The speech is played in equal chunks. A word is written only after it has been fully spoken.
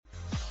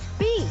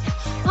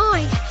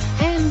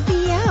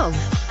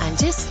I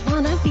just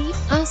wanna be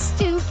a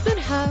stupid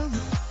hoe.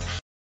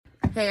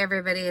 Hey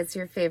everybody, it's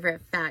your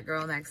favorite fat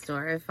girl next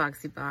door,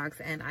 Foxy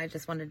Box, and I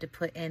just wanted to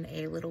put in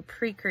a little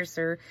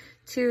precursor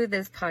to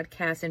this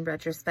podcast in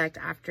retrospect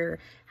after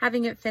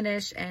having it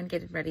finished and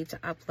getting ready to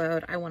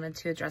upload. I wanted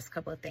to address a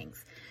couple of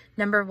things.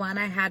 Number one,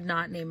 I had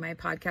not named my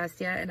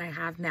podcast yet, and I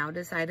have now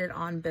decided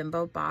on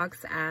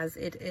Bimbocore, as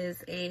it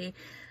is a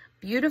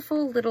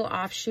beautiful little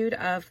offshoot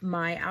of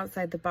my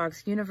Outside the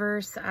Box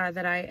universe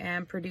that I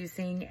am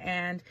producing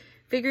and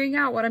figuring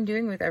out what I'm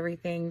doing with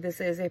everything.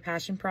 This is a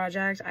passion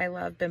project. I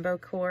love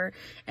Bimbocore,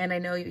 and I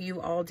know you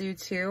all do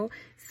too.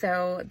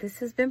 So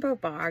this is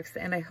Bimbocore,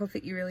 and I hope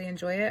that you really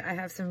enjoy it. I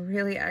have some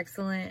really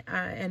excellent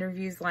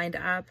interviews lined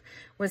up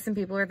with some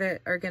people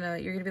that are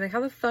you're gonna be like, how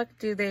the fuck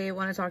do they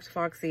want to talk to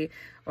Foxy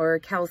or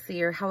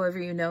Kelsey or however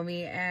you know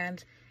me?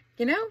 And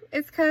you know,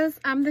 it's because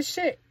I'm the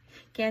shit.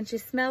 Can't you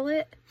smell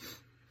it?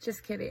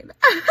 Just kidding.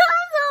 I'm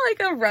not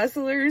like a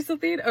wrestler or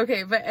something.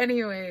 Okay, but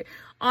anyway,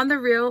 on the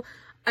real,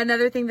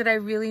 another thing that I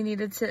really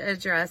needed to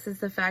address is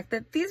the fact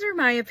that these are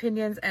my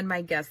opinions and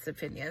my guests'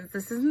 opinions.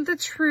 This isn't the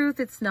truth.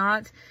 It's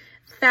not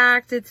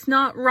fact. It's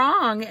not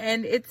wrong.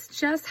 And it's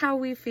just how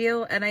we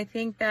feel. And I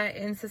think that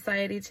in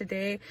society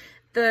today,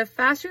 the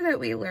faster that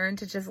we learn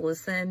to just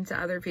listen to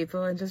other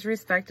people and just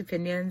respect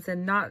opinions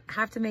and not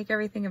have to make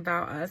everything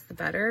about us, the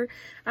better.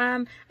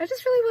 I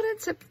just really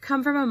wanted to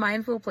come from a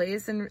mindful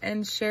place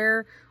and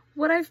share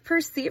what I've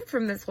perceived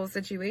from this whole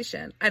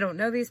situation. I don't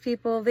know these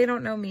people, they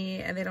don't know me,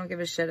 and they don't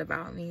give a shit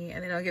about me,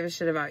 and they don't give a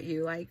shit about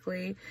you,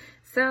 likely.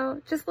 So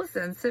just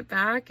listen, sit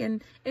back,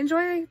 and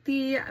enjoy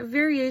the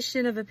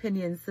variation of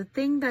opinions. The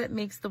thing that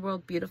makes the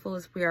world beautiful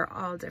is we are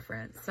all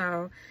different.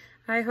 So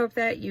I hope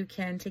that you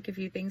can take a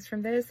few things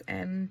from this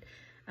and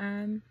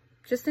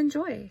just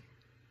enjoy.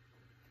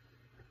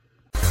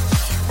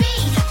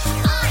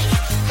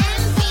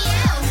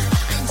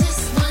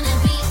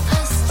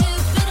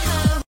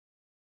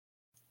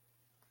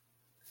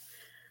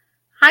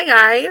 Hi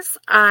guys,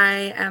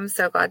 I am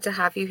so glad to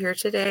have you here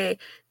today.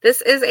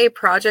 This is a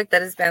project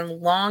that has been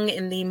long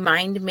in the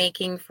mind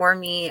making for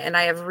me, and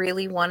I have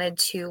really wanted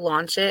to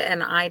launch it,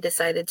 and I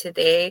decided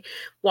today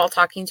while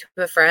talking to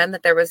a friend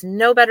that there was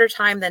no better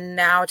time than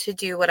now to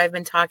do what I've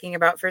been talking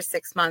about for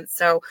 6 months.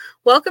 So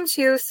welcome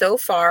to So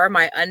Far,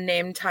 my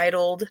unnamed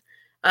titled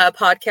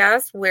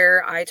podcast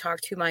where I talk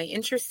to my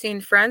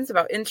interesting friends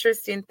about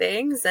interesting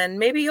things, and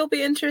maybe you'll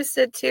be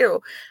interested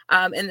too.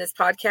 In this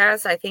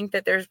podcast, I think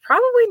that there's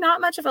probably not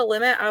much of a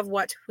limit of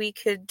what we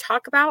could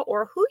talk about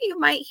or who you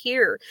might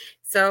hear.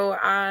 So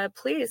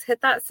please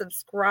hit that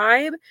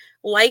subscribe,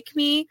 like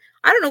me.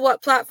 I don't know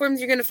what platforms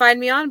you're going to find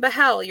me on, but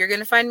hell, you're going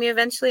to find me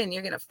eventually and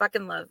you're going to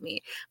fucking love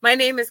me. My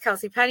name is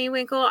Kelsey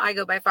Pennywinkle. I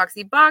go by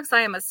Foxy Box.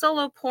 I am a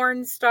solo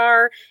porn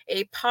star,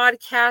 a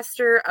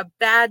podcaster, a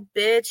bad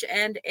bitch,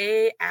 and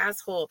a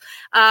asshole.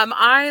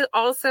 I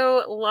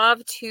also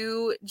love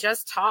to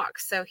just talk.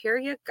 So here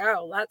you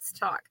go. Let's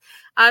talk.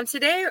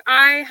 Today,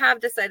 I have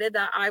decided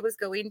that I was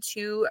going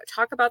to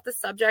talk about the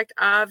subject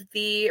of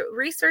the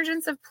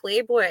resurgence of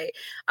Playboy.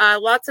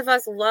 Lots of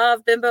us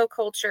love bimbo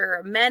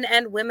culture, men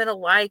and women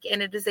alike,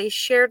 and it is a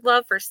shared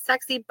love for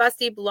sexy,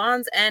 busty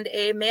blondes and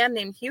a man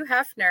named Hugh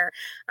Hefner.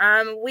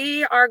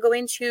 We are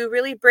going to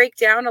really break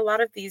down a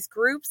lot of these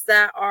groups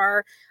that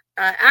are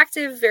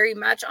active very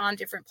much on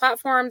different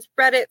platforms,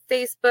 Reddit,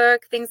 Facebook,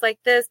 things like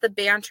this, the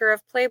banter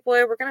of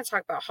Playboy. We're going to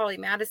talk about Holly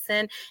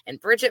Madison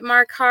and Bridget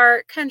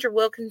Marquardt, Kendra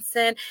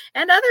Wilkinson,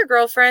 and other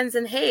girlfriends.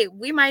 And hey,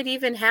 we might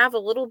even have a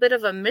little bit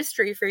of a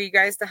mystery for you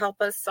guys to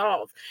help us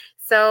solve.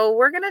 So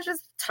we're going to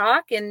just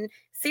talk and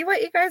see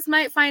what you guys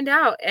might find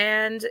out.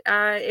 And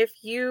if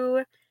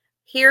you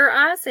hear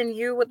us and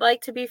you would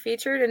like to be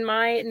featured in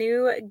my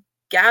new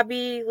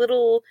Gabby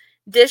little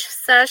dish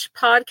sesh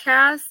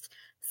podcast,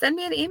 send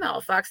me an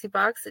email,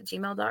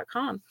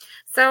 foxybox@gmail.com.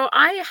 So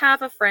I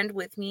have a friend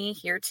with me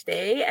here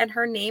today, and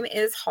her name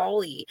is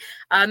Holly.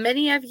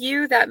 Many of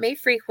you that may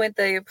frequent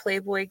the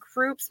Playboy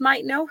groups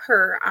might know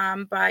her,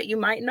 but you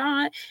might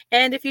not.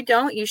 And if you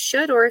don't, you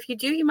should. Or if you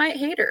do, you might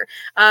hate her.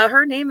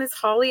 Her name is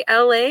Holly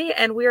LA,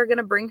 and we are going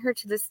to bring her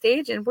to the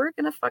stage, and we're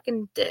going to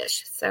fucking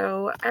dish.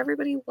 So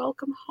everybody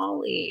welcome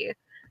Holly.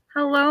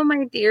 Hello,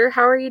 my dear.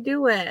 How are you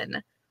doing?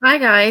 Hi,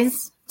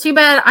 guys. Too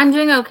bad I'm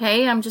doing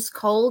okay. I'm just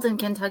cold in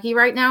Kentucky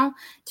right now.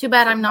 Too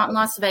bad I'm not in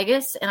Las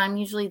Vegas, and I'm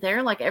usually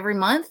there like every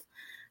month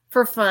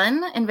for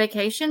fun and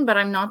vacation, but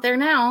I'm not there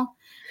now.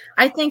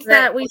 I think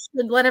that we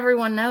should let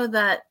everyone know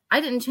that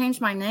I didn't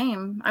change my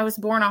name. I was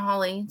born a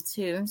Holly,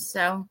 too,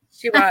 so.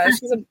 She was.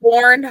 She's a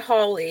born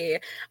Holly,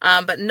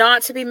 but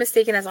not to be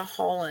mistaken as a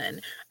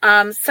Holland.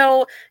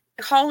 So,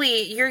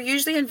 Holly, you're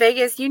usually in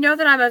Vegas. You know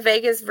that I'm a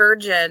Vegas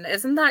virgin.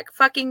 Isn't that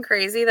fucking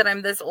crazy that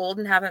I'm this old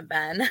and haven't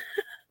been?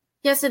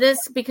 Yes, it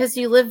is, because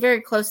you live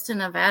very close to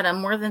Nevada,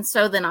 more than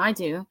I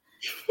do.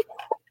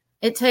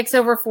 It takes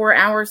over 4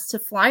 hours to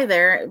fly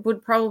there. It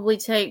would probably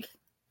take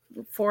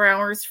 4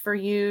 hours for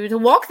you to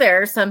walk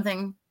there or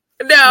something.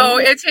 No,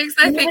 it takes,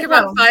 I think,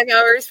 about go. 5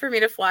 hours for me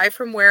to fly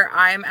from where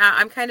I'm at.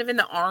 I'm kind of in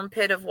the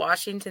armpit of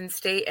Washington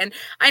State. And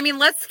I mean,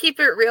 let's keep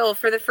it real.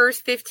 For the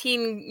first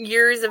 15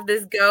 years of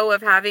this go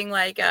of having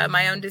like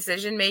my own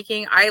decision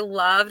making, I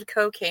loved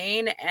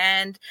cocaine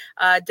and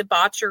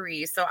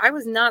debauchery. So I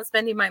was not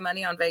spending my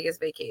money on Vegas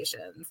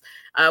vacations,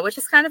 which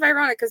is kind of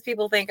ironic because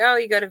people think, oh,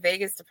 you go to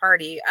Vegas to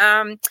party.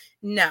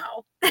 No.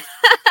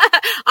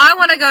 I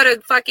want to go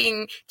to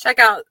fucking check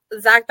out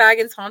Zach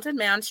Baggins' Haunted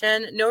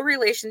Mansion. No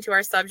relation to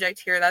our subject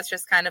here. That's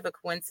just kind of a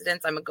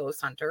coincidence. I'm a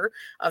ghost hunter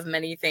of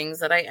many things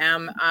that I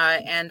am.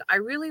 And I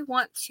really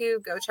want to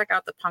go check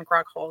out the Punk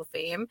Rock Hall of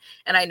Fame.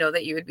 And I know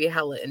that you would be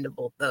hella into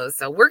both those.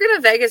 So we're going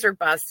to Vegas or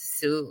bust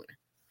soon.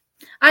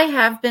 I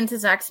have been to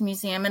Zach's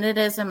museum, and it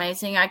is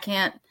amazing. I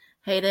can't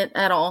hate it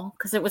at all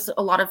because it was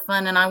a lot of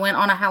fun. And I went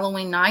on a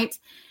Halloween night.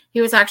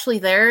 He was actually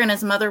there, and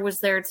his mother was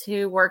there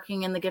too,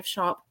 working in the gift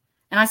shop.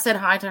 And I said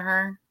hi to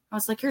her. I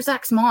was like, you're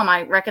Zach's mom.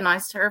 I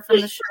recognized her from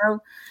the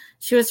show.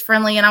 She was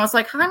friendly. And I was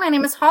like, hi, my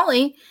name is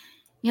Holly.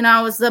 You know,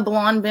 I was the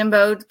blonde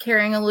bimbo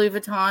carrying a Louis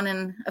Vuitton.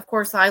 And of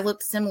course, I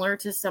looked similar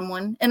to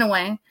someone, in a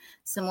way,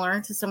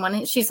 similar to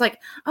someone. She's like,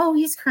 oh,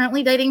 he's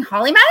currently dating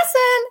Holly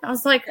Madison. I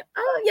was like,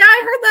 oh, yeah,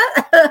 I heard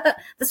that.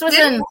 This was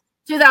in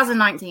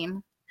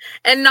 2019.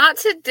 And not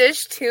to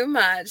dish too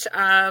much,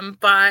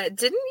 but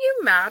didn't you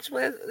match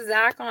with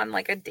Zach on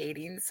like a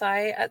dating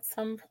site at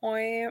some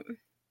point?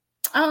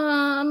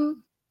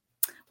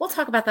 We'll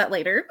talk about that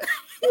later.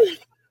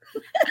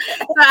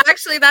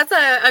 Actually, that's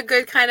a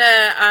good kind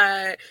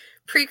of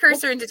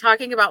precursor into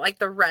talking about like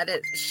the Reddit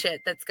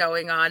shit that's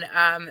going on.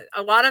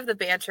 A lot of the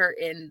banter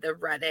in the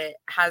Reddit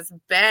has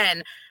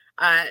been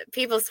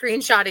people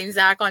screenshotting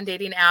Zach on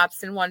dating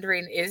apps and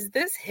wondering, is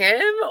this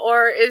him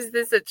or is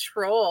this a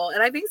troll?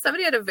 And I think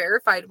somebody had a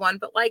verified one,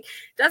 but like,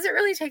 does it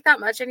really take that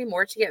much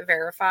anymore to get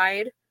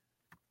verified?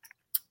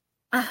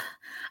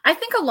 I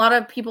think a lot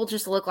of people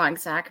just look like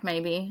Zach,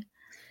 maybe.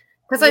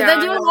 Because they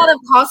do a lot of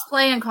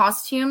cosplay and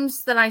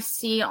costumes that I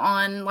see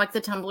on like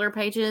the Tumblr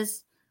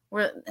pages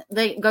where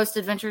Ghost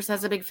Adventures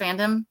has a big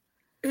fandom.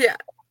 Yeah.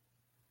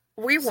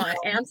 We want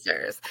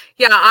answers.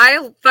 Yeah,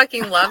 I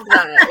fucking love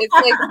that. It's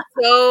like,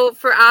 so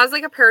for as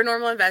like a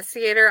paranormal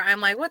investigator, I'm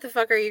like, what the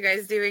fuck are you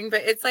guys doing?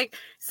 But it's like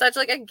such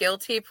like a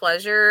guilty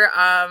pleasure.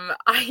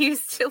 I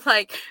used to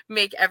like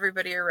make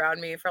everybody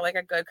around me for like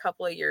a good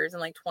couple of years in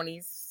like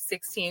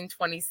 2016,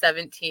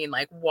 2017,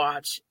 like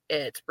watch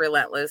it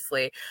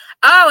relentlessly.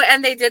 Oh,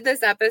 and they did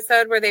this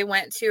episode where they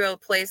went to a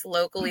place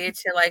locally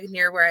to like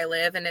near where I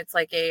live, and it's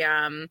like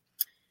a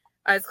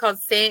it's called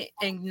St.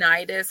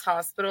 Ignatius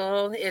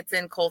Hospital. It's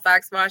in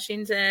Colfax,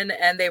 Washington,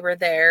 and they were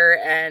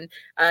there. And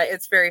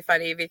it's very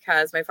funny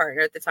because my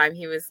partner at the time,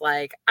 he was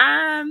like,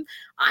 I've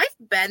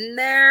been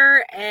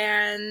there,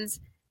 and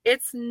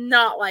it's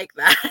not like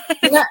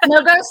that.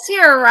 No ghosts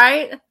here,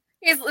 right?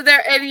 He's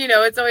there, and you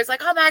know, it's always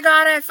like, oh my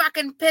god, I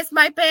fucking pissed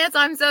my pants.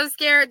 I'm so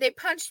scared. They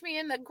punched me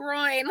in the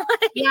groin.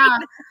 Yeah,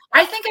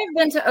 I think I've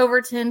been to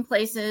over 10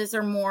 places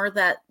or more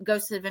that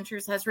Ghost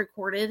Adventures has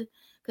recorded.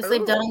 Because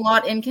they've done a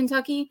lot in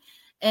Kentucky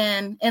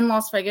and in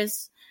Las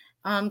Vegas.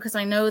 Because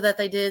I know that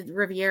they did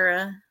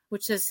Riviera,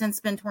 which has since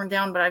been torn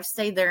down, but I've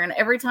stayed there. And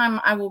every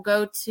time I will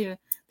go to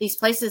these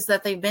places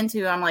that they've been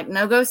to, I'm like,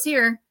 no ghosts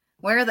here.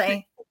 Where are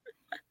they?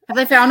 Have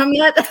they found them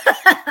yet?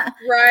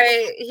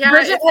 Right. Yeah.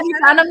 Bridget, have you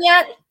found them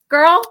yet,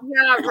 girl?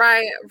 Yeah,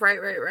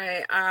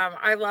 right.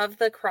 I love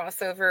the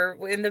crossover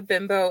in the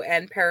bimbo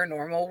and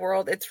paranormal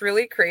world. It's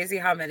really crazy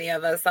how many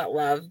of us that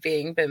love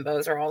being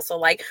bimbos are also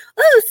like,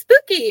 oh,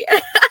 spooky.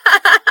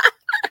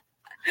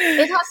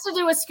 It has to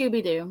do with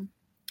Scooby-Doo.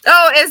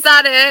 Oh, is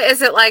that it?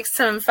 Is it like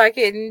some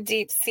fucking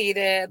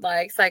deep-seated,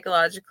 like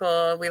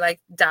psychological, we like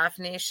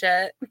Daphne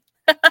shit?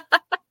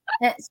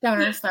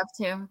 Stoner stuff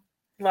too.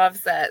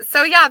 Loves it.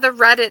 So yeah, the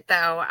Reddit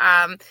though.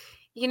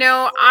 You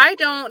know, I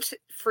don't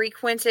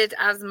frequent it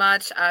as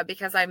much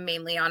because I'm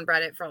mainly on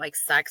Reddit for like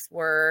sex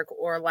work,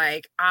 or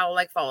like I'll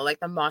like follow like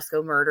the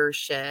Moscow murder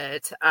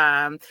shit,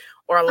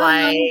 or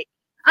like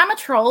I'm a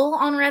troll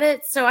on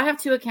Reddit, so I have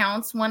 2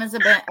 accounts. One is a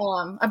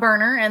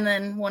burner, and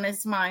then one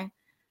is my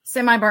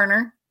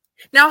semi-burner.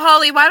 Now,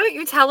 Holly, why don't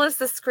you tell us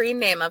the screen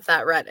name of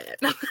that Reddit?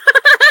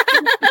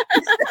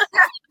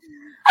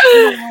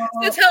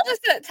 So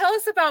tell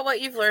us about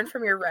what you've learned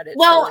from your Reddit.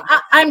 Well,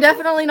 I'm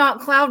definitely not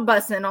cloud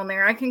bussing on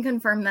there. I can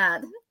confirm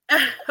that.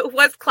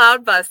 What's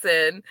cloud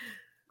bussing?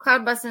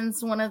 Cloud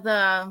bussing's one of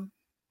the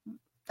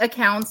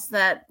accounts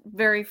that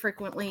very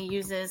frequently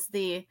uses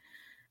the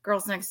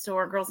Girls Next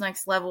Door, Girls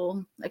Next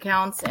Level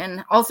accounts,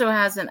 and also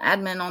has an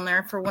admin on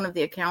there for one of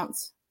the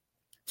accounts.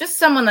 Just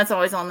someone that's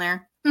always on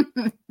there. I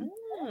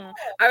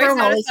always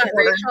notice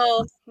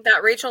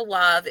that Rachel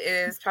Love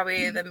is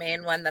probably the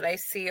main one that I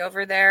see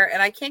over there,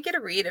 and I can't get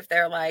a read if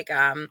they're like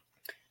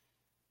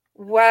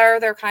where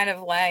they're kind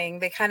of laying.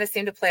 They kind of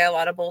seem to play a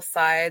lot of both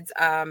sides,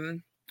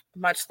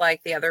 much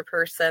like the other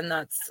person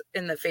that's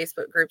in the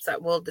Facebook groups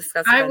that we'll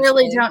discuss eventually. I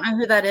really don't know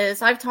who that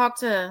is. I've talked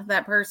to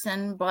that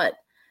person, but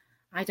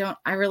I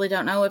really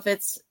don't know if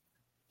it's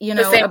you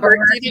The know, same a person.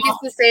 burner. Do you think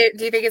it's the same?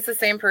 Do you think it's the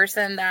same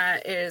person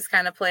that is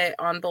kind of play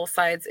on both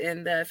sides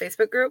in the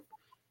Facebook group?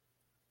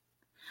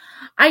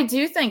 I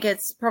do think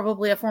it's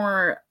probably a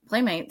former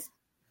playmate.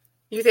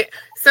 You think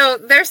so?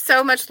 There's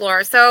so much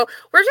lore. So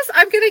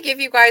I'm going to give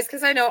you guys,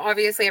 because I know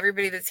obviously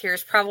everybody that's here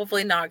is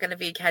probably not going to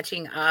be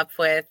catching up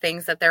with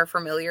things that they're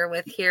familiar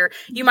with here.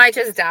 You might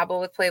just dabble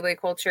with Playboy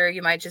culture.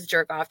 You might just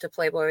jerk off to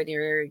Playboy when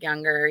you're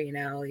younger. You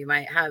know, you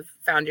might have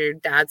found your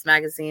dad's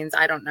magazines.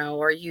 I don't know.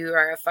 Or you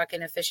are a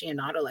fucking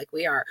aficionado like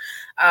we are.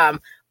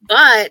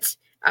 But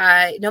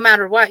no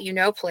matter what, you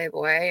know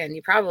Playboy and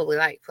you probably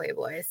like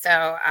Playboy.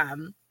 So,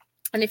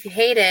 and if you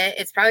hate it,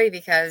 it's probably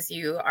because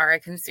you are a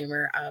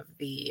consumer of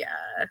the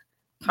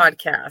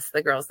podcast,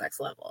 The Girls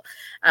Next Level.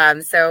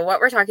 So what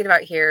we're talking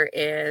about here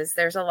is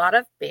there's a lot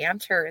of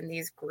banter in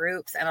these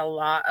groups and a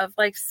lot of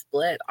like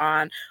split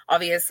on,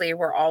 obviously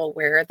we're all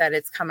aware that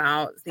it's come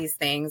out, these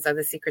things of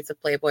the secrets of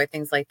Playboy,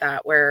 things like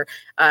that, where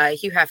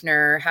Hugh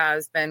Hefner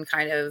has been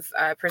kind of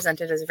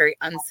presented as a very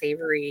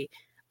unsavory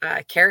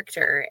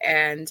character.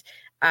 And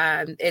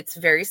it's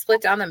very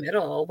split down the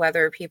middle,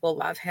 whether people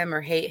love him or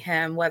hate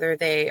him, whether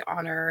they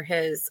honor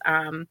his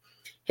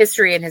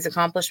history and his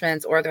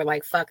accomplishments, or they're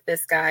like, fuck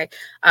this guy.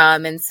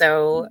 And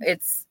so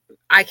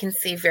I can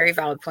see very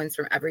valid points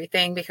from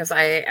everything, because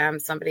I am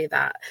somebody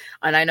that,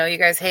 and I know you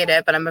guys hate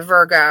it, but I'm a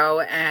Virgo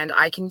and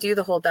I can do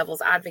the whole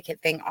devil's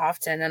advocate thing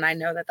often. And I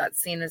know that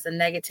that's seen as a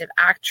negative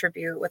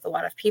attribute with a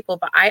lot of people,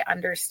 but I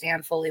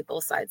understand fully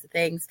both sides of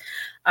things.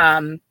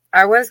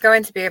 I was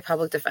going to be a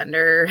public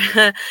defender.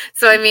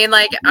 So, I mean,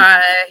 like,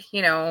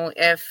 you know,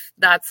 if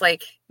that's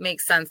like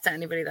makes sense to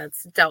anybody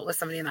that's dealt with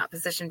somebody in that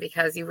position,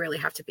 because you really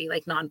have to be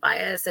like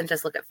non-biased and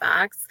just look at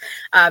facts.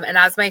 And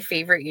as my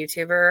favorite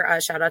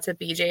YouTuber, shout out to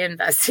BJ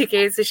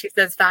Investigates, so she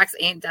says facts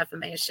ain't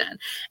defamation.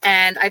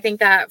 And I think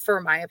that, for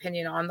my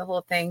opinion on the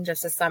whole thing,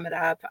 just to sum it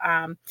up,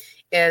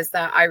 is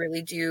that I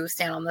really do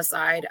stand on the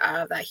side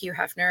of that Hugh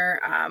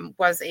Hefner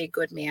was a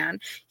good man.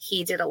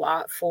 He did a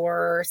lot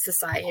for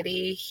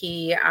society.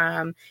 He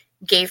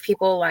gave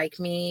people like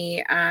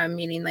me,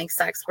 meaning like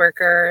sex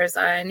workers,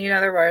 and you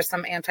know, there were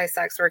some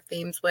anti-sex work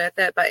themes with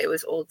it, but it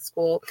was old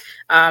school.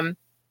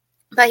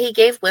 But he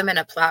gave women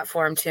a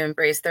platform to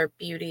embrace their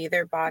beauty,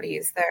 their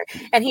bodies,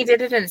 and he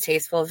did it in a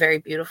tasteful, very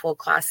beautiful,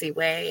 classy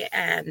way.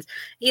 And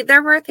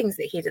there were things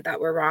that he did that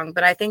were wrong,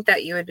 but I think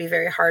that you would be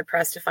very hard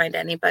pressed to find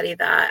anybody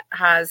that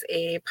has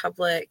a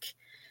public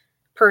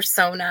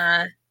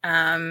persona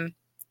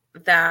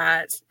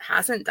that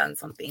hasn't done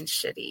something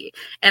shitty.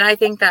 And I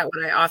think that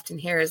what I often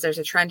hear is there's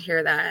a trend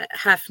here that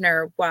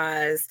Hefner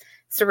was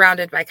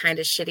surrounded by kind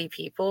of shitty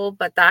people,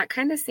 but that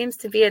kind of seems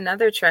to be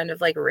another trend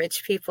of like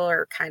rich people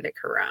are kind of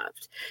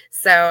corrupt.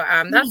 So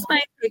that's my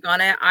take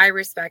on it. I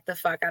respect the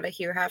fuck out of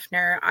Hugh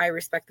Hefner. I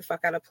respect the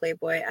fuck out of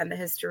Playboy and the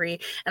history,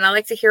 and I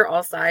like to hear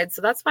all sides.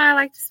 So that's why I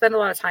like to spend a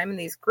lot of time in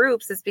these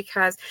groups, is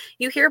because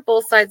you hear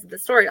both sides of the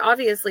story.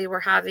 Obviously, we're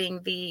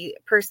having the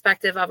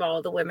perspective of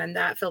all the women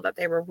that feel that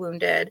they were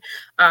wounded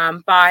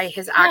by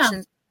his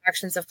actions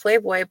of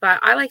Playboy, but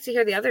I like to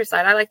hear the other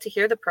side. I like to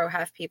hear the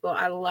pro-hef people.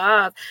 I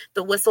love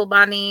the whistle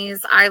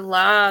bunnies. I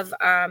love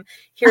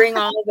hearing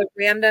all of the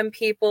random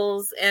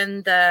peoples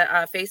in the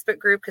Facebook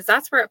group, because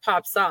that's where it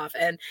pops off.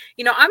 And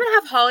you know, I'm gonna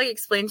have Holly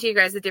explain to you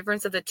guys the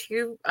difference of the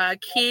two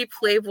key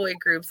Playboy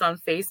groups on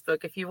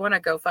Facebook if you want to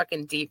go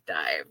fucking deep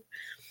dive.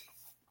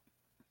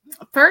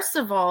 First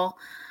of all,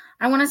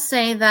 I want to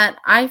say that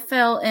I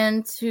fell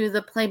into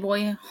the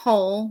Playboy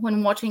hole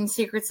when watching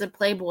Secrets of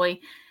Playboy.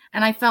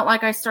 And I felt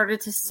like I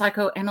started to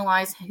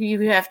psychoanalyze Hugh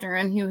Hefner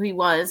and who he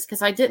was,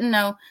 because I didn't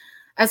know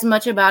as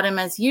much about him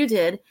as you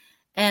did.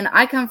 And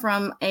I come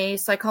from a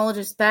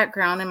psychologist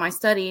background in my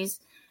studies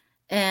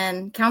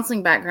and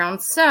counseling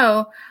background.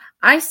 So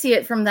I see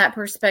it from that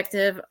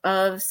perspective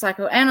of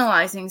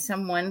psychoanalyzing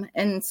someone.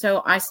 And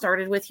so I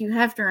started with Hugh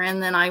Hefner,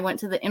 and then I went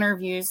to the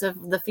interviews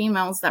of the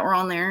females that were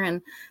on there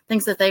and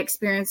things that they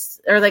experienced,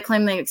 or they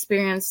claim they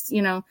experienced,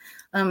 you know,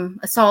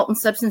 assault and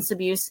substance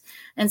abuse.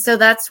 And so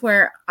that's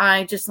where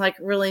I just like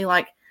really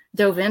like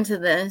dove into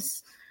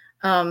this,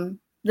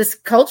 this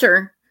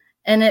culture.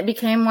 And it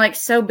became like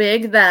so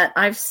big that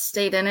I've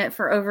stayed in it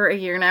for over a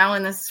year now.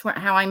 And this is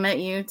how I met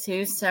you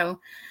too. So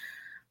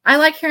I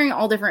like hearing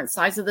all different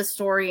sides of the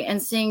story and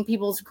seeing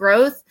people's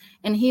growth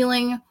and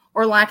healing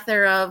or lack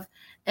thereof.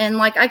 And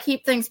like, I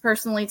keep things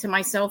personally to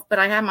myself, but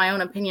I have my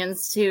own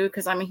opinions too,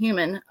 because I'm a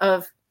human,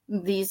 of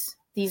these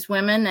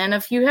women and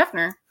of Hugh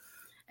Hefner.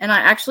 And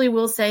I actually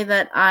will say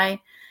that I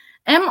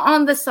am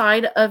on the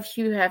side of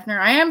Hugh Hefner.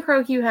 I am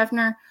pro Hugh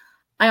Hefner.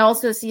 I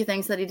also see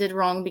things that he did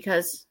wrong,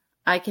 because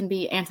I can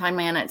be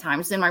anti-man at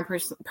times in my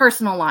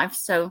personal life.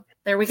 So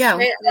there we go.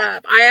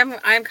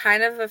 I'm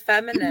kind of a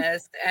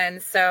feminist. And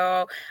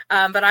so,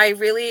 but I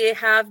really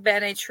have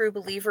been a true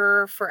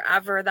believer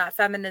forever that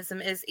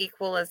feminism is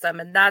equalism.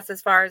 And that's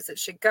as far as it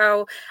should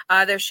go.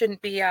 There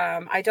shouldn't be,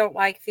 I don't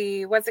like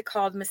the, what's it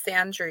called?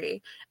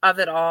 Misandry of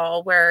it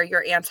all, where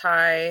you're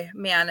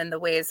anti-man in the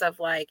ways of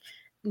like,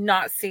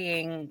 not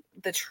seeing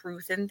the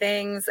truth in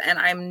things, and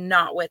I'm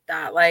not with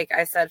that. Like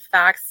I said,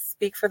 facts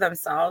speak for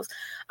themselves.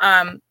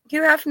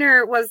 Hugh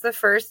Hefner was the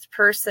first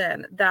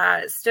person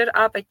that stood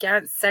up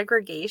against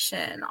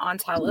segregation on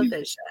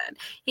television.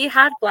 He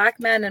had black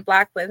men and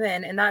black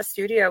women in that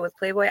studio with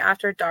Playboy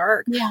After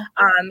Dark. Yeah.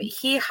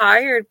 He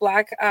hired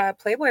black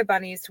Playboy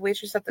bunnies to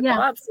waitress at the Yeah.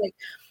 clubs. Like,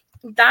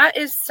 that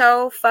is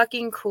so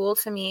fucking cool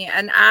to me.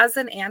 And as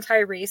an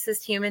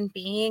anti-racist human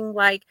being,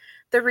 like,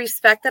 the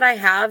respect that I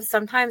have,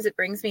 sometimes it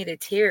brings me to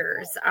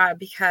tears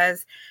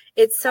because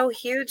it's so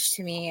huge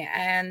to me.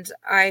 And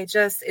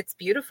it's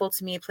beautiful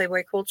to me,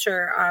 Playboy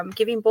culture.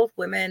 Giving both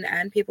women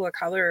and people of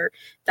color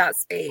that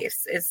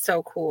space is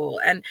so cool.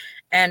 And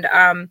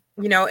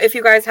you know, if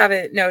you guys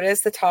haven't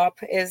noticed, the top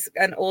is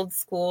an old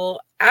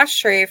school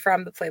ashtray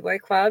from the Playboy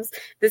clubs.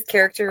 This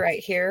character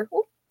right here,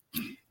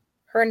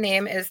 her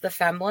name is the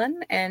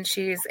Femlin, and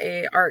she's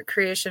a art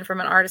creation from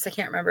an artist. I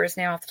can't remember his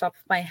name off the top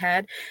of my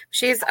head.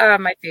 She's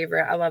my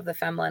favorite. I love the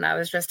Femlin. I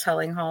was just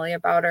telling Holly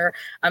about her.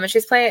 And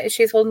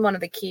she's holding one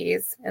of the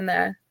keys in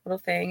the little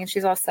thing, and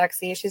she's all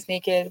sexy. She's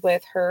naked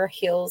with her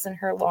heels and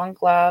her long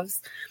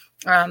gloves.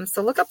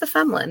 So look up the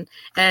Femlin,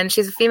 and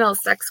she's a female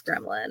sex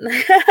gremlin.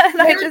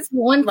 And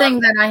one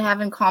thing that I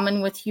have in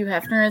common with Hugh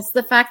Hefner is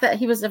the fact that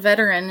he was a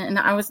veteran, and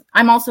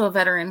I'm also a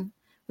veteran.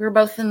 We were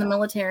both in the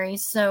military,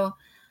 so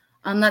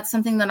that's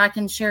something that I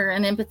can share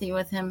an empathy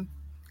with him,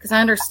 because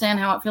I understand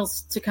how it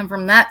feels to come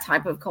from that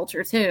type of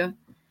culture too.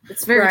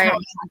 It's very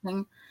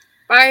traumatizing.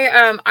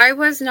 I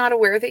was not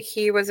aware that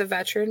he was a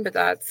veteran, but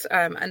that's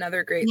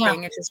another great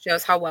thing. It just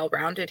shows how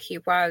well-rounded he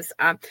was.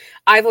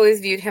 I've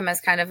always viewed him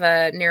as kind of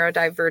a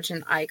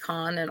neurodivergent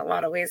icon in a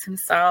lot of ways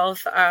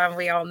himself.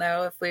 We all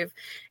know, if we've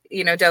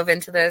dove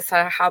into this,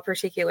 how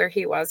particular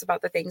he was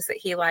about the things that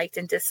he liked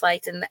and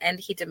disliked. In the end,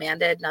 he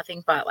demanded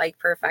nothing but like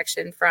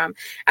perfection from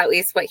at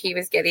least what he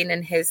was getting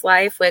in his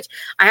life, which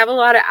I have a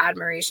lot of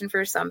admiration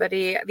for.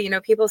 Somebody,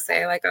 people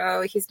say like,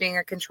 oh, he's being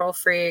a control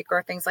freak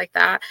or things like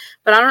that.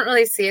 But I don't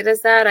really see it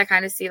as that. I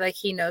kind of see like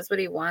he knows what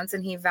he wants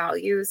and he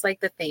values like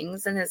the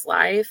things in his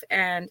life.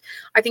 And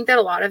I think that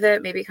a lot of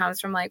it maybe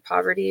comes from like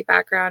poverty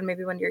background,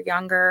 maybe when you're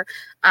younger.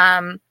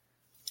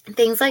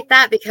 Things like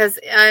that, because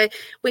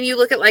when you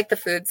look at like the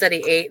foods that he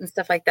ate and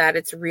stuff like that,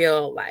 it's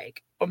real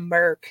like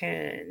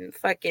American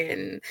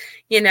fucking,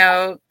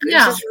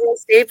 just real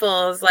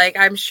staples. Like,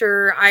 I'm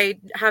sure I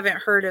haven't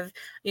heard of,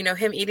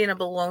 him eating a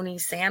bologna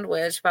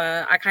sandwich,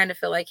 but I kind of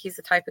feel like he's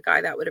the type of guy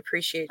that would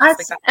appreciate.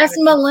 As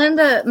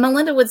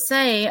Melinda would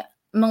say,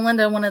 one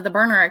of the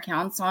burner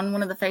accounts on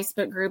one of the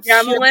Facebook groups.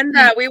 Yeah,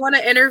 Melinda, we want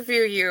to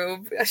interview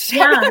you.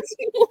 Shout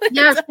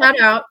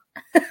out.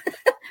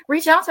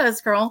 Reach out to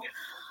us, girl.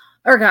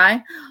 Or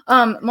guy.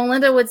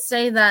 Melinda would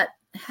say that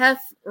Hef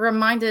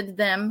reminded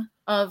them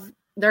of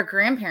their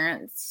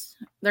grandparents,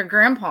 their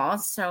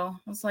grandpas. So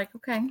I was like,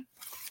 okay,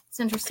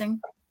 it's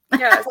interesting.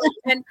 Yes.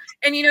 And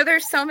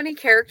there's so many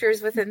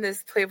characters within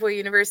this Playboy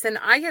universe, and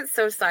I get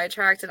so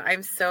sidetracked, and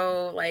I'm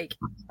so like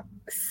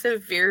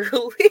severely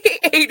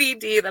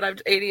ADD that I'm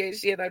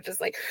ADHD, and I'm just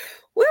like,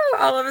 woo,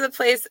 all over the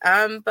place.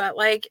 But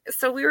like,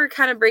 so we were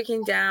kind of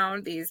breaking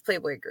down these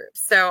Playboy groups.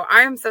 So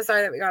I am so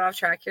sorry that we got off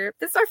track here.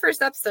 This is our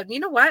first episode.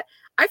 You know what?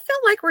 I feel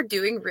like we're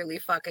doing really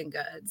fucking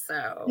good.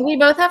 So we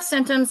both have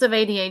symptoms of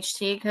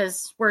ADHD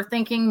because we're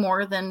thinking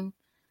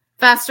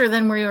faster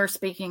than we were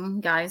speaking,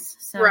 guys.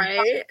 So.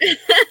 Right.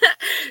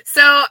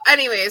 So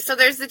anyway, so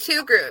there's the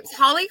two groups.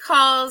 Holly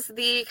calls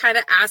the kind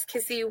of ass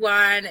kissy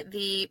one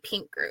the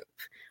pink group.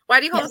 Why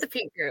do you call it the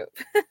pink group?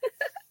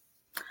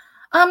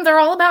 They're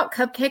all about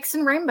cupcakes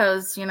and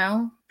rainbows,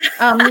 No,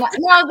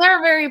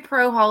 they're very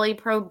pro Holly,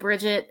 pro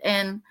Bridget,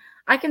 and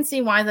I can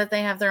see why that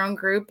they have their own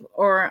group,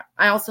 or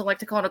I also like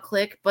to call it a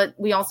clique, but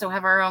we also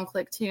have our own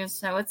clique too,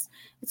 so it's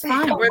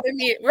fine.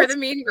 We're the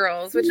mean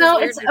girls, which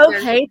it's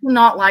okay to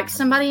not like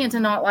somebody and to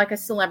not like a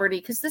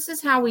celebrity, because this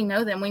is how we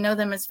know them. We know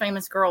them as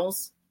famous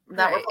girls.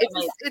 Right.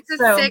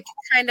 It's a sick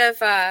kind of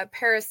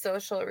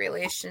parasocial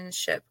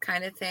relationship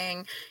kind of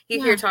thing.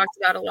 You hear talked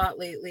about a lot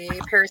lately.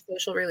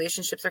 Parasocial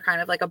relationships are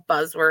kind of like a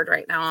buzzword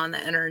right now on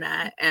the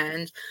internet,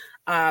 and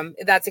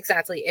that's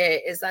exactly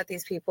it, is that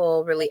these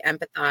people really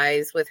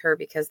empathize with her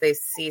because they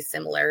see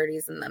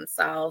similarities in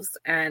themselves.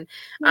 And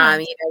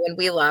when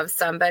we love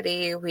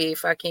somebody, we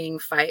fucking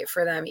fight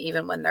for them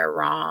even when they're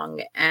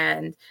wrong.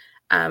 And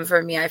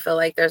for me, I feel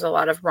like there's a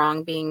lot of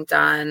wrong being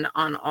done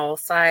on all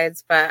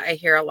sides, but I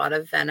hear a lot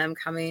of venom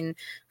coming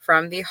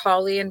from the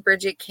Holly and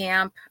Bridget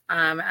camp.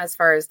 As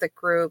far as the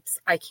groups,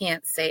 I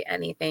can't say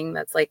anything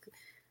that's like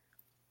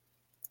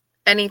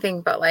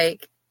anything but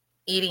like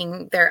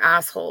eating their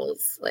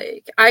assholes.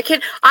 Like,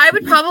 I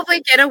would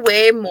probably get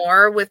away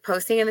more with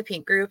posting in the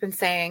pink group and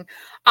saying,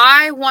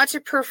 I want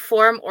to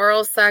perform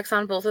oral sex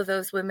on both of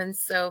those women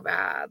so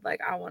bad.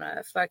 Like, I want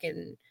to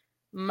fucking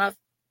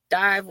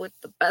dive with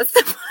the best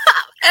of them.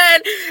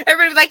 And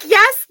everybody's like,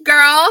 yes,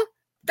 girl,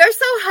 they're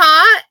so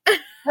hot.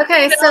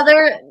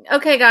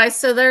 Okay, guys,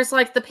 so there's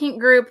like the pink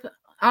group.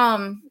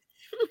 I'm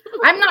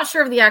not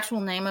sure of the actual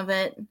name of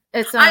it.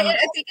 It's I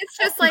think it's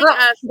just like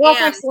a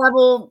Next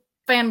Level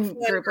fan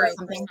group or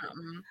something.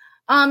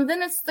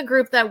 Then it's the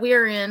group that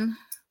we're in,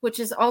 which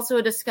is also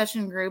a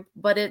discussion group,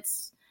 but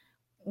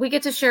we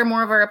get to share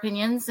more of our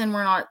opinions, and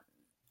we're not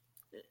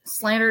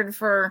slandered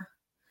for,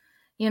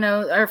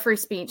 our free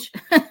speech.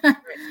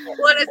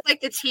 Well, it's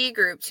like the T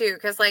group too,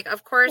 because like,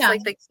 of course,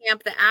 like the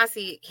camp, the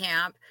assy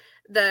camp,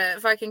 the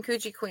fucking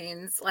coochie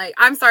queens. Like,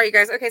 I'm sorry, you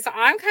guys. Okay, so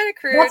I'm kind of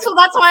crude. That's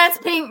why it's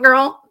pink,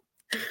 girl.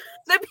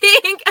 The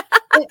pink,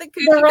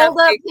 the rolled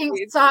up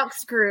pink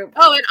socks group.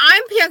 Oh, and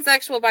I'm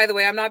pansexual, by the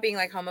way. I'm not being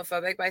like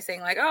homophobic by saying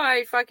like, oh,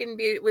 I fucking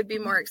would be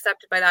more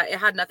accepted by that. It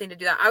had nothing to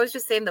do with that. I was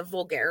just saying the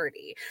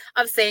vulgarity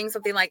of saying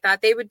something like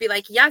that. They would be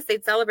like, yes,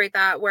 they'd celebrate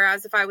that.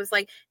 Whereas if I was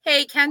like,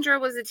 hey,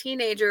 Kendra was a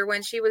teenager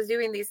when she was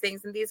doing these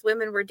things, and these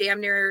women were damn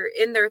near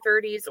in their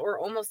 30s or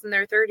almost in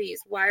their 30s.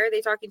 Why are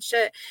they talking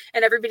shit?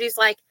 And everybody's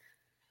like,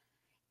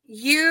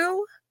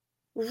 you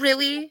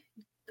really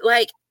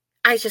like,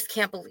 I just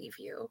can't believe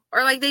you.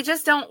 Or like, they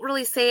just don't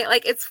really say it.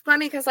 Like, it's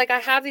funny because like I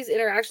have these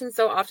interactions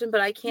so often,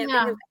 but I can't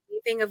think of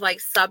anything of like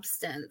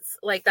substance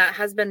like that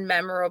has been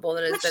memorable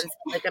that has been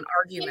like an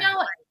argument.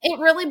 It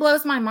really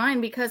blows my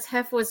mind because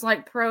Hef was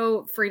like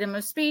pro freedom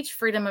of speech,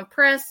 freedom of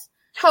press.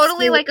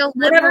 Totally like a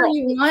liberal. Whatever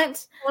you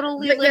want.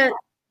 Totally liberal.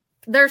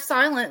 They're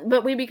silent,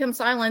 but we become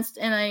silenced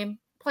in a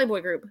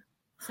Playboy group.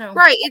 So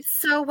right,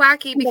 it's so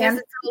wacky because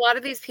it's a lot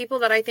of these people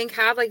that I think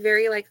have like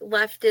very like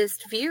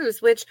leftist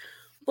views, which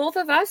both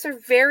of us are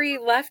very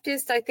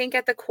leftist, I think,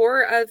 at the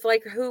core of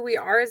like who we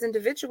are as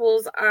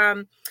individuals.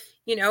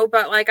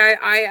 But like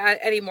I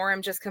anymore,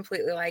 I'm just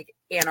completely like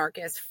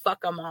anarchist,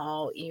 fuck them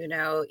all,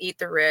 eat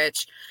the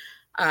rich.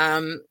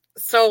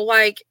 So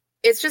like,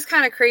 it's just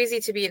kind of crazy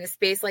to be in a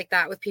space like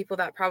that with people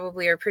that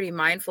probably are pretty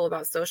mindful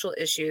about social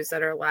issues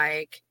that are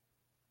like,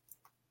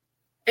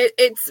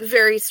 it's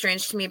very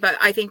strange to me, but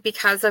I think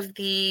because of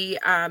the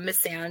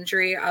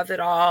misandry of it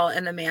all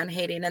and the man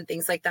hating and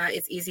things like that,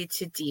 it's easy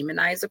to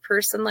demonize a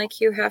person like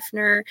Hugh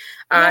Hefner,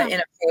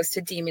 in opposed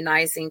to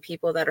demonizing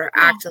people that are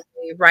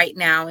actively right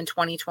now in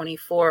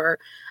 2024,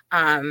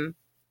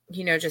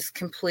 just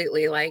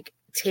completely like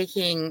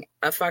taking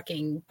a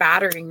fucking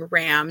battering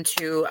ram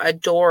to a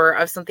door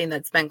of something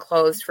that's been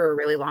closed for a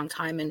really long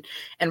time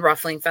and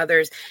ruffling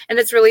feathers. And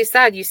it's really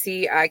sad. You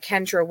see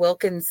Kendra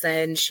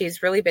Wilkinson,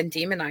 she's really been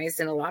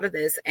demonized in a lot of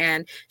this.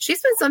 And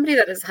she's been somebody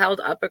that has held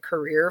up a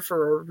career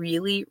for a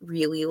really,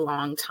 really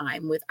long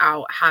time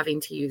without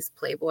having to use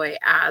Playboy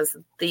as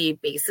the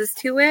basis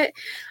to it.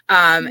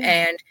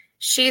 And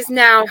she's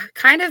now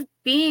kind of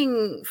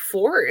being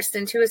forced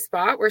into a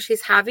spot where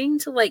she's having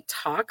to like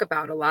talk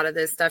about a lot of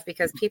this stuff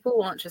because people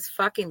won't just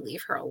fucking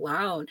leave her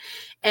alone.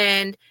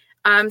 And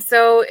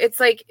so it's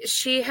like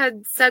she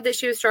had said that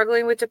she was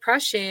struggling with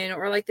depression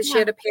or like that she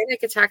had a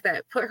panic attack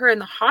that put her in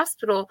the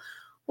hospital.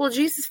 Well,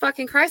 Jesus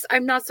fucking Christ,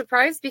 I'm not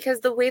surprised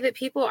because the way that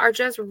people are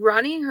just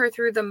running her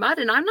through the mud,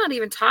 and I'm not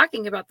even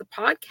talking about the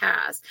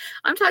podcast.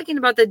 I'm talking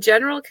about the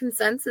general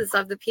consensus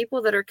of the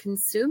people that are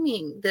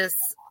consuming this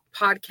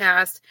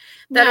podcast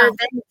that are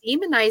then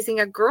demonizing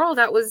a girl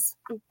that was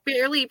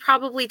barely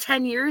probably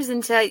 10 years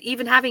into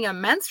even having a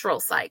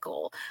menstrual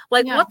cycle.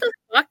 Like, what the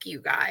fuck,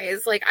 you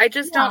guys? Like, I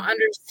just don't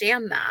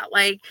understand that.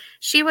 Like,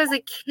 she was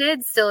a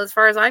kid still, as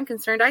far as I'm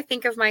concerned. I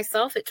think of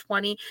myself at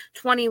 20,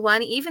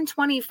 21, even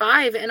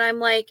 25, and I'm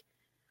like,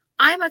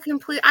 I've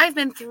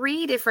been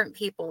 3 different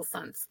people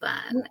since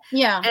then.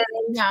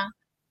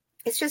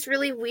 It's just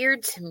really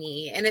weird to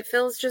me. And it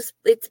feels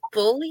it's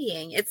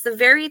bullying. It's the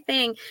very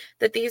thing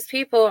that these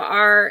people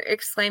are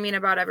exclaiming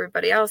about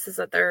everybody else is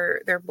that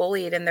they're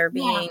bullied and they're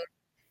being,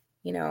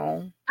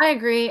 I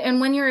agree.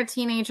 And when you're a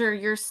teenager,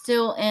 you're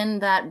still in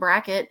that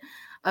bracket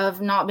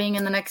of not being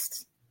in the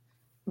next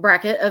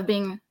bracket of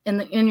being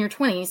in your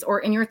 20s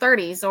or in your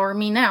 30s or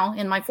me now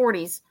in my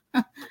 40s.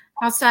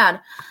 How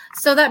sad.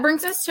 So that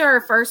brings us to our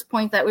first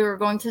point that we were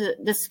going to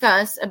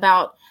discuss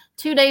about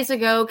 2 days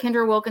ago.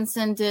 Kendra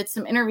Wilkinson did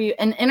an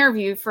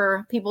interview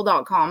for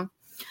people.com.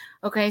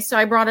 Okay, so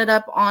I brought it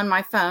up on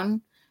my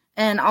phone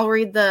and I'll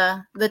read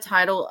the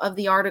title of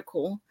the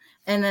article.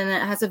 And then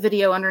it has a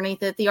video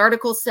underneath it. The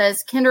article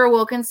says Kendra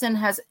Wilkinson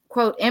has,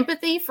 quote,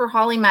 empathy for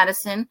Holly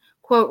Madison,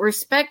 quote,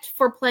 respect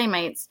for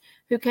playmates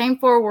who came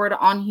forward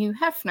on Hugh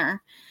Hefner.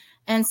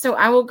 And so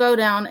I will go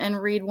down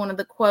and read one of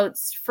the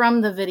quotes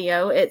from the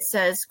video. It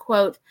says,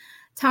 quote,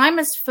 time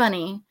is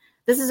funny.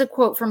 This is a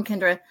quote from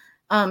Kendra.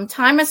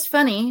 Time is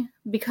funny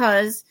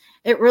because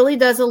it really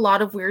does a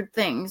lot of weird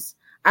things.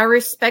 I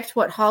respect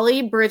what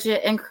Holly,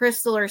 Bridget, and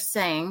Crystal are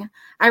saying.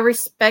 I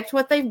respect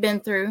what they've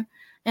been through,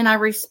 and I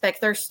respect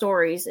their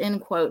stories,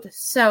 end quote.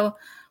 So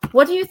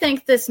what do you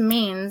think this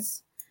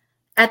means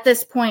at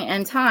this point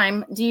in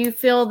time? Do you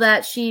feel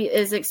that she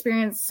is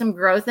experiencing some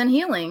growth and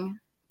healing?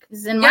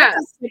 Because in my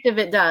perspective,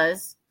 it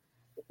does.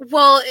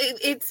 Well,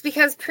 it's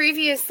because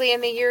previously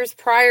in the years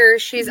prior,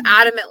 she's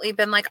adamantly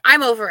been like,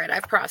 I'm over it.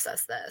 I've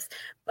processed this.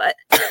 But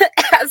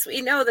as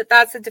we know,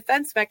 that's a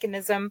defense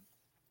mechanism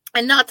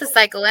And not to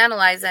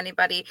psychoanalyze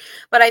anybody,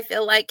 but I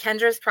feel like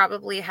Kendra's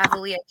probably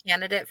heavily a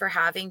candidate for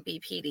having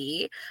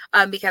BPD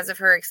because of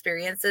her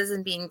experiences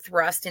and being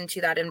thrust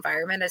into that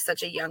environment as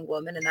such a young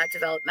woman in that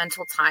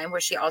developmental time where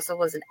she also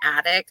was an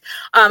addict.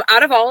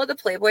 Out of all of the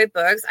Playboy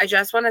books, I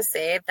just want to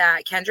say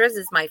that Kendra's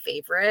is my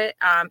favorite.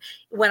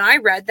 When I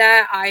read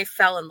that, I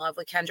fell in love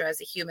with Kendra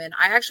as a human.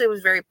 I actually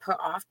was very put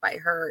off by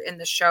her in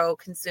the show,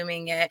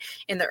 consuming it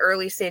in the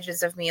early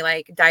stages of me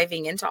like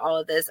diving into all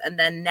of this. And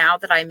then now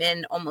that I'm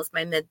in almost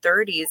my mid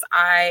 30s,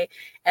 I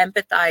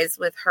empathize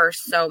with her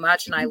so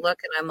much, and I look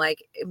and I'm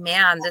like,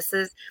 man, this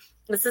is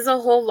a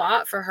whole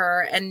lot for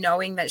her. And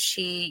knowing that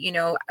she, you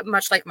know,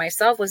 much like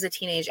myself, was a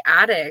teenage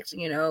addict,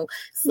 you know,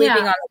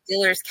 sleeping on a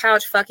dealer's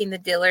couch, fucking the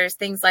dealers,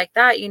 things like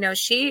that. You know,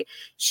 she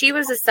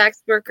was a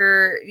sex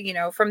worker, you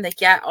know, from the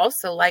get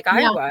also, like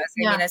I was.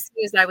 I mean, as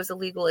soon as I was a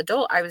legal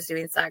adult, I was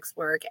doing sex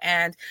work,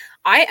 and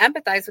I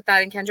empathize with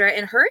that in Kendra.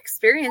 And her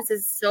experience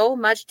is so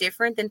much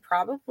different than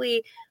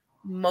probably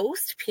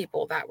most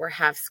people that were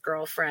Hef's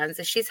girlfriends.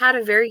 And she's had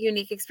a very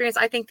unique experience.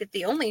 I think that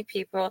the only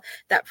people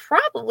that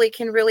probably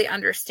can really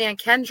understand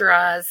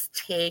Kendra's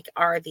take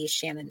are these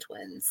Shannon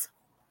twins.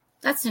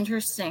 That's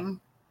interesting.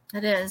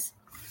 It is.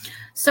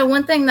 So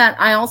one thing that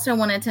I also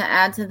wanted to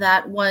add to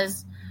that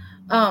was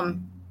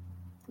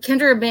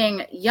Kendra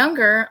being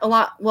younger,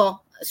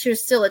 she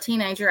was still a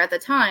teenager at the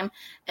time,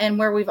 and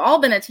where we've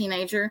all been a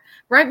teenager,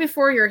 right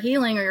before your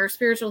healing or your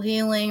spiritual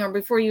healing, or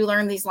before you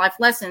learn these life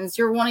lessons,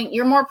 you're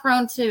more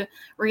prone to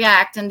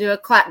react and do a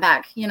clap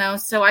back, you know.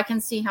 So I can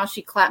see how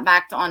she clapped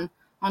back on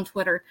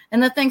Twitter,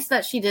 and the things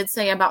that she did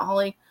say about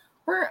Holly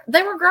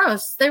they were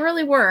gross. They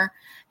really were.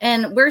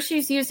 And where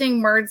she's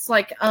using words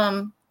like,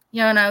 you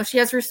know, she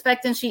has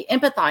respect and she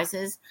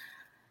empathizes,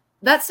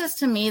 that says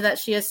to me that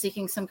she is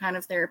seeking some kind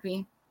of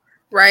therapy.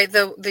 Right.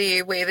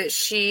 The way that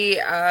she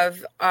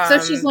so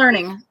she's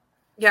learning.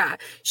 Yeah,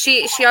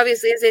 she